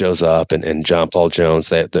Bonham shows up and John Paul Jones,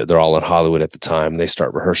 they're all in Hollywood at the time. They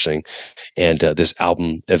start rehearsing, and this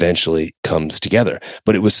album eventually comes together.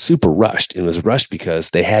 But it was super rushed. It was rushed because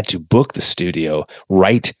they had to book the studio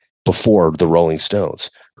right before the Rolling Stones,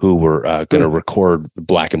 who were going to record the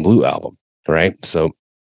Black and Blue album, right? So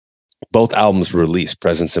both albums were released,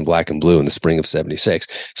 Presence in Black and Blue, in the spring of '76.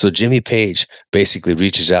 So Jimmy Page basically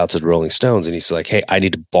reaches out to the Rolling Stones and he's like, "Hey, I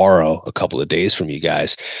need to borrow a couple of days from you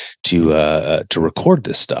guys to record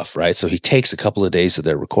this stuff," right? So he takes a couple of days of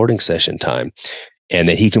their recording session time, and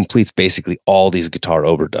then he completes basically all these guitar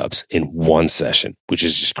overdubs in one session, which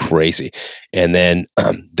is just crazy. And then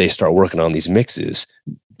they start working on these mixes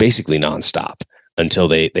basically nonstop until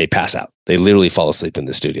they pass out. They literally fall asleep in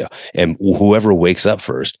the studio. And whoever wakes up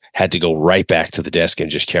first had to go right back to the desk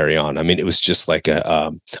and just carry on. I mean, it was just like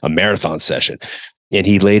a marathon session. And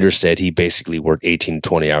he later said he basically worked 18 to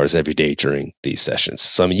 20 hours every day during these sessions.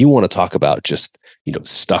 So, I mean, you want to talk about just,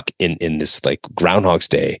 stuck in this like Groundhog's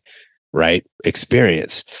Day, right,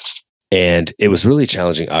 experience. And it was really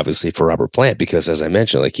challenging, obviously, for Robert Plant because, as I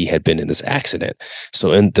mentioned, like he had been in this accident.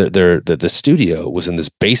 So, in the studio was in this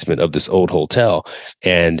basement of this old hotel,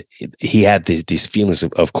 and he had these feelings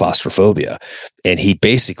of claustrophobia, and he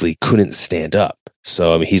basically couldn't stand up.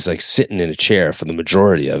 So, I mean, he's like sitting in a chair for the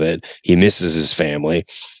majority of it. He misses his family.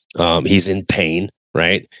 He's in pain.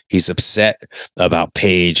 Right. He's upset about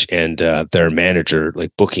Page and their manager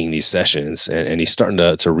like booking these sessions. And he's starting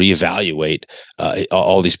to reevaluate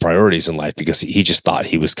all these priorities in life because he just thought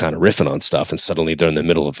he was kind of riffing on stuff. And suddenly they're in the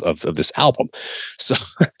middle of this album. So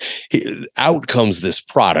out comes this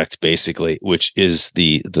product, basically, which is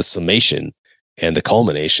the summation and the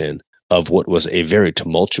culmination of what was a very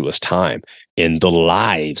tumultuous time in the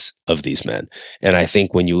lives of these men. And I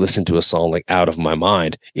think when you listen to a song like Out of My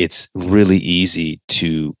Mind, it's really easy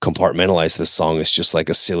to compartmentalize this song as just like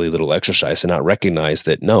a silly little exercise and not recognize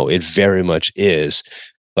that, no, it very much is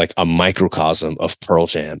like a microcosm of Pearl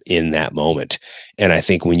Jam in that moment. And I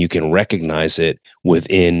think when you can recognize it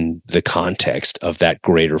within the context of that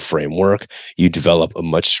greater framework, you develop a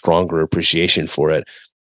much stronger appreciation for it,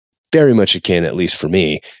 very much akin, at least for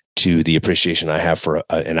me, to the appreciation I have for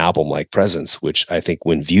an album like Presence, which I think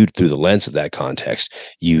when viewed through the lens of that context,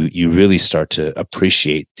 you really start to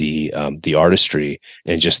appreciate the artistry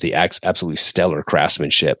and just the absolutely stellar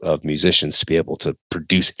craftsmanship of musicians to be able to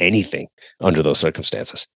produce anything under those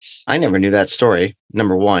circumstances. I never knew that story,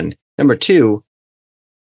 number one. Number two,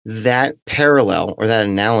 that parallel or that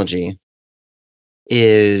analogy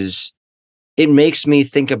it makes me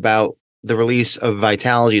think about the release of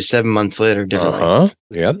Vitalogy 7 months later differently.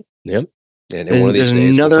 Yep. And there's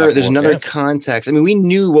another context. I mean, we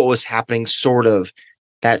knew what was happening sort of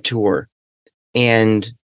that tour.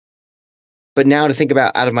 But now to think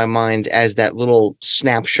about Out of My Mind as that little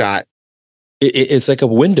snapshot. It's like a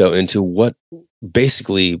window into what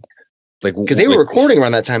basically, like, because they were recording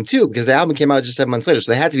around that time too, because the album came out just 7 months later.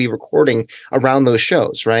 So they had to be recording around those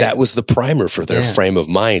shows, right? That was the primer for their frame of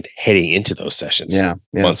mind heading into those sessions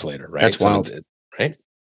months later, right? That's wild. Right?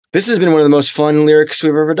 This has been one of the most fun lyrics we've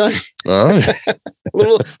ever done.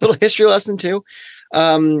 little history lesson too.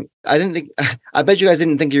 I bet you guys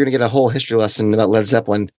didn't think you were going to get a whole history lesson about Led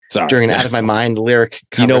Zeppelin during an Out of My Mind lyric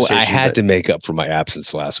conversation. I had to make up for my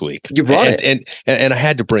absence last week. You brought it. And I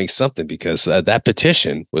had to bring something because that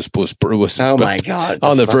petition was oh my God,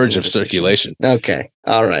 on the verge of circulation. Okay.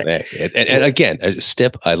 All right. And again,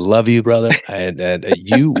 Stip, I love you, brother. And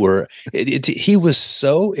you were, he was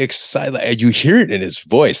so excited. You hear it in his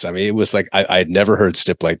voice. I mean, it was like, I'd never heard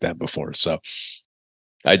Stip like that before. So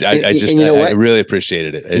I really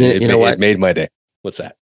appreciated it. It made my day. What's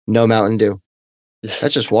that? No Mountain Dew.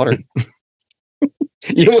 That's just water.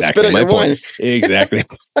 Exactly my point. Exactly.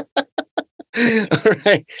 All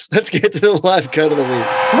right. Let's get to the live cut of the week.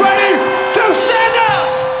 Ready to stand up.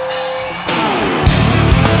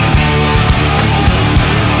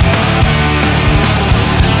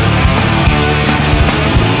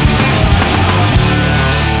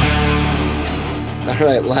 All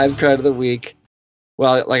right. Live cut of the week.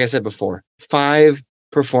 Well, like I said before, 5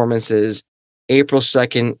 performances, April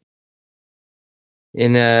 2nd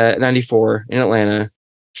in 94 in Atlanta,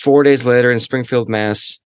 4 days later in Springfield,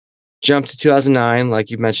 Mass. Jumped to 2009, like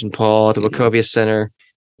you mentioned, Paul, at the Wachovia Center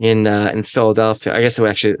in Philadelphia. I guess it was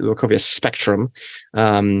actually the Wachovia Spectrum,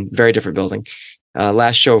 very different building.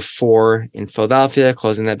 Last show 4 in Philadelphia,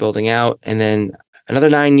 closing that building out, and then another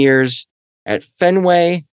 9 years at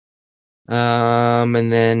Fenway,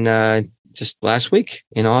 and then just last week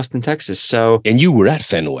in Austin, Texas. So, and you were at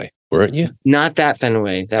Fenway, weren't you? Not that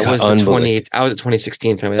Fenway. That was the 20. I was at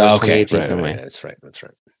 2016 Fenway. That was 2018 Fenway. Right. That's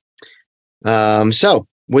right. So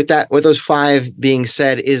with those 5 being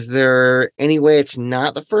said, is there any way it's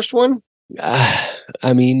not the first one?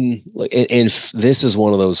 I mean, and this is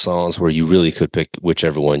one of those songs where you really could pick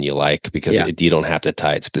whichever one you like, because you don't have to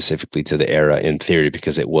tie it specifically to the era in theory,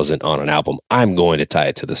 because it wasn't on an album. I'm going to tie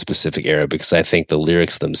it to the specific era because I think the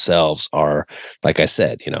lyrics themselves are, like I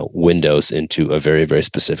said, windows into a very, very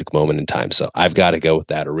specific moment in time. So I've got to go with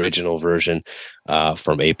that original version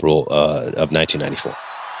from April of 1994.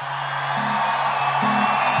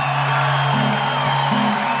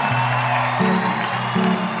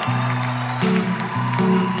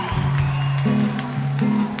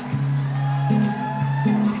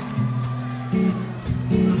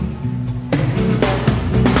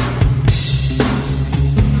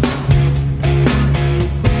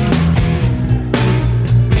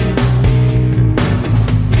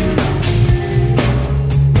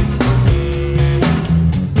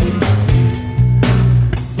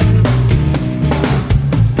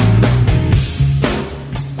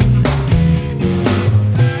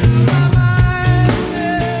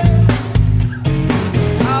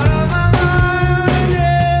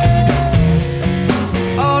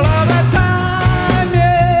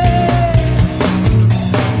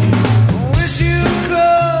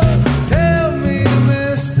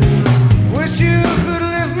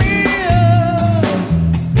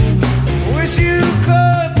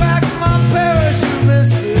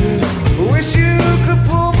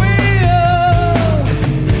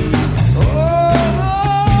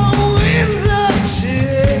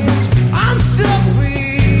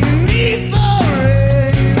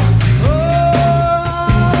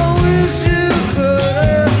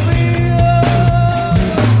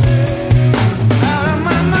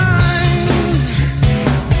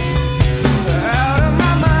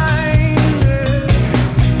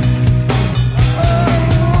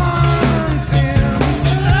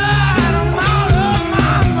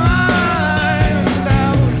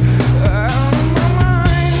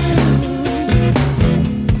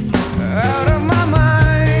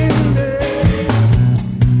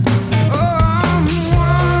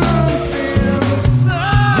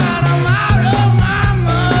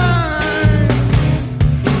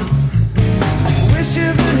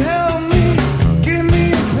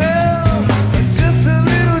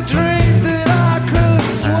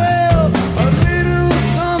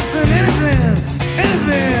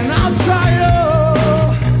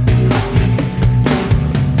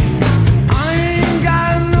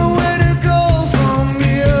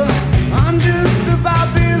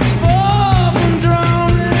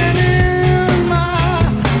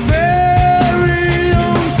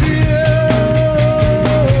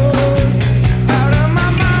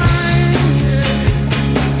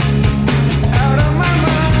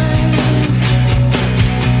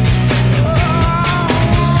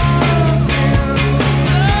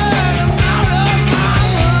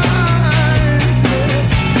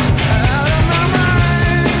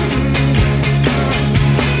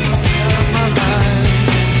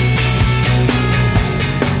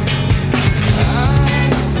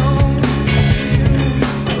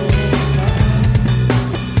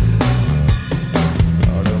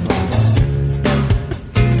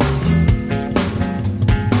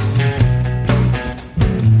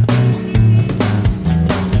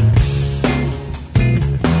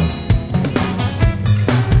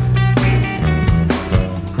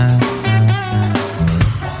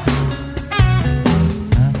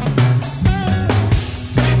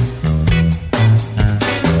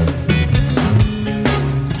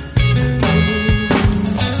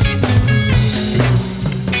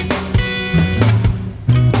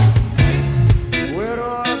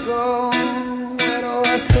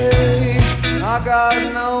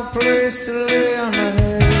 got no place to lay my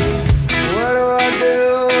head. What do I do?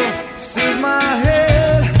 Soothe my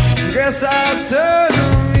head. Guess I'll turn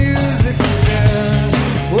the music instead.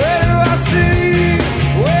 Where do I see?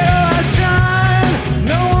 Where do I shine?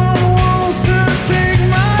 No one wants to take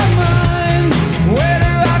my mind. Where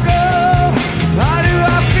do I go? How do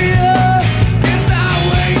I feel? Guess I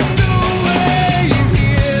waste away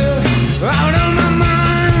here. Out of my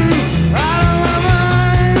mind, out of my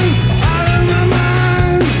mind, out of my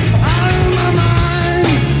mind, out of my mind,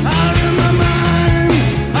 out of my mind,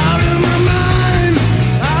 out of my mind,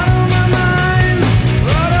 out of my mind,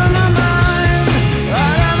 out of my mind, out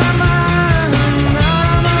of my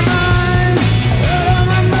mind, out of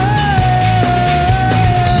my mind,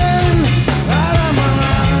 out of my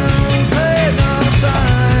mind, say no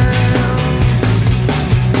time.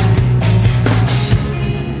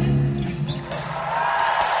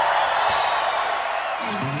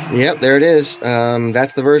 Yep, there it is.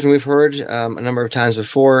 That's the version we've heard a number of times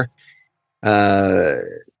before.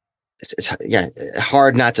 it's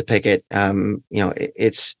hard not to pick it.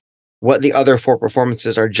 It's what the other 4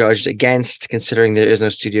 performances are judged against, considering there is no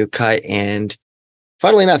studio cut. And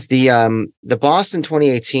funnily enough, the Boston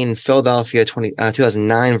 2018, Philadelphia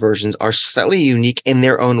 2009 versions are slightly unique in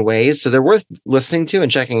their own ways, so they're worth listening to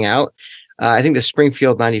and checking out. I think the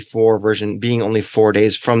Springfield 94 version, being only 4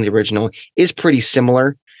 days from the original, is pretty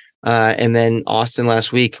similar. And then Austin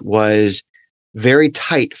last week was very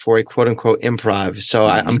tight for a quote unquote improv. So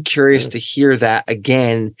I'm curious to hear that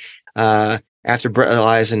again after Brett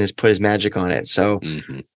Eliason has put his magic on it. So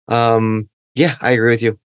yeah, I agree with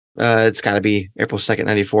you. It's got to be April 2nd,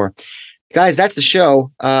 94. Guys, that's the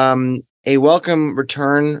show. A welcome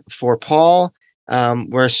return for Paul.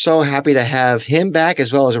 We're so happy to have him back,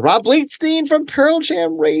 as well as Rob Bleetstein from Pearl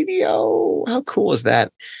Jam Radio. How cool is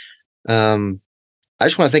that? I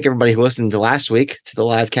just want to thank everybody who listened to last week to the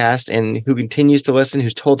live cast and who continues to listen,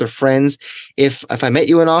 who's told their friends. If I met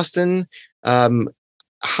you in Austin,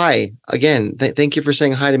 hi again. Thank you for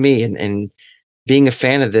saying hi to me and being a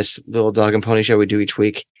fan of this little dog and pony show we do each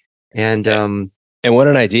week. And what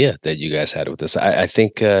an idea that you guys had with this. I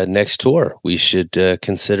think next tour we should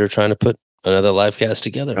consider trying to put another live cast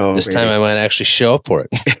together. This time I might actually show up for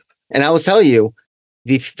it. And I will tell you,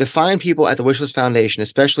 the fine people at the Wishlist Foundation,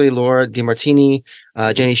 especially Laura DiMartini,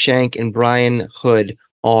 Jenny Shank, and Brian Hood,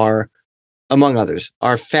 are, among others,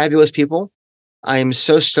 are fabulous people. I am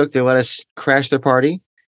so stoked they let us crash their party.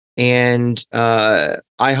 And I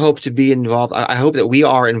hope to be involved. I hope that we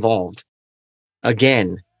are involved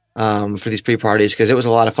again for these pre-parties, because it was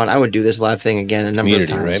a lot of fun. I would do this live thing again a number of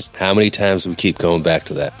times. Right? How many times do we keep going back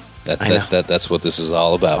to that? That's what this is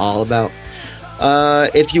all about. All about.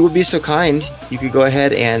 If you would be so kind, you could go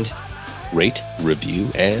ahead and rate, review,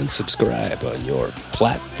 and subscribe on your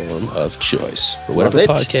platform of choice for whatever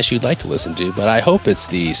podcast you'd like to listen to. But I hope it's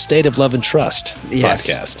the State of Love and Trust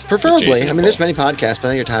podcast. Preferably. I mean, there's many podcasts, but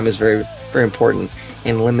I think your time is very, very important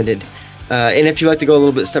and limited. And if you'd like to go a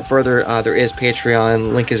little bit step further, there is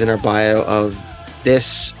Patreon. Link is in our bio of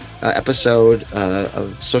this episode,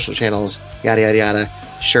 of social channels, yada, yada, yada,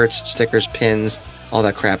 shirts, stickers, pins, all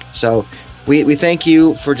that crap. So we thank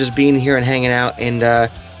you for just being here and hanging out, and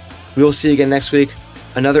we will see you again next week.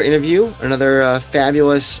 Another interview, another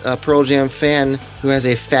fabulous Pearl Jam fan who has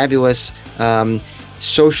a fabulous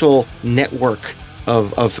social network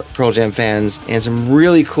of Pearl Jam fans and some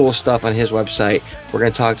really cool stuff on his website. We're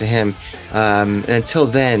going to talk to him. And until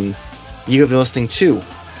then, you have been listening to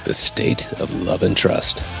The State of Love and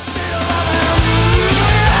Trust.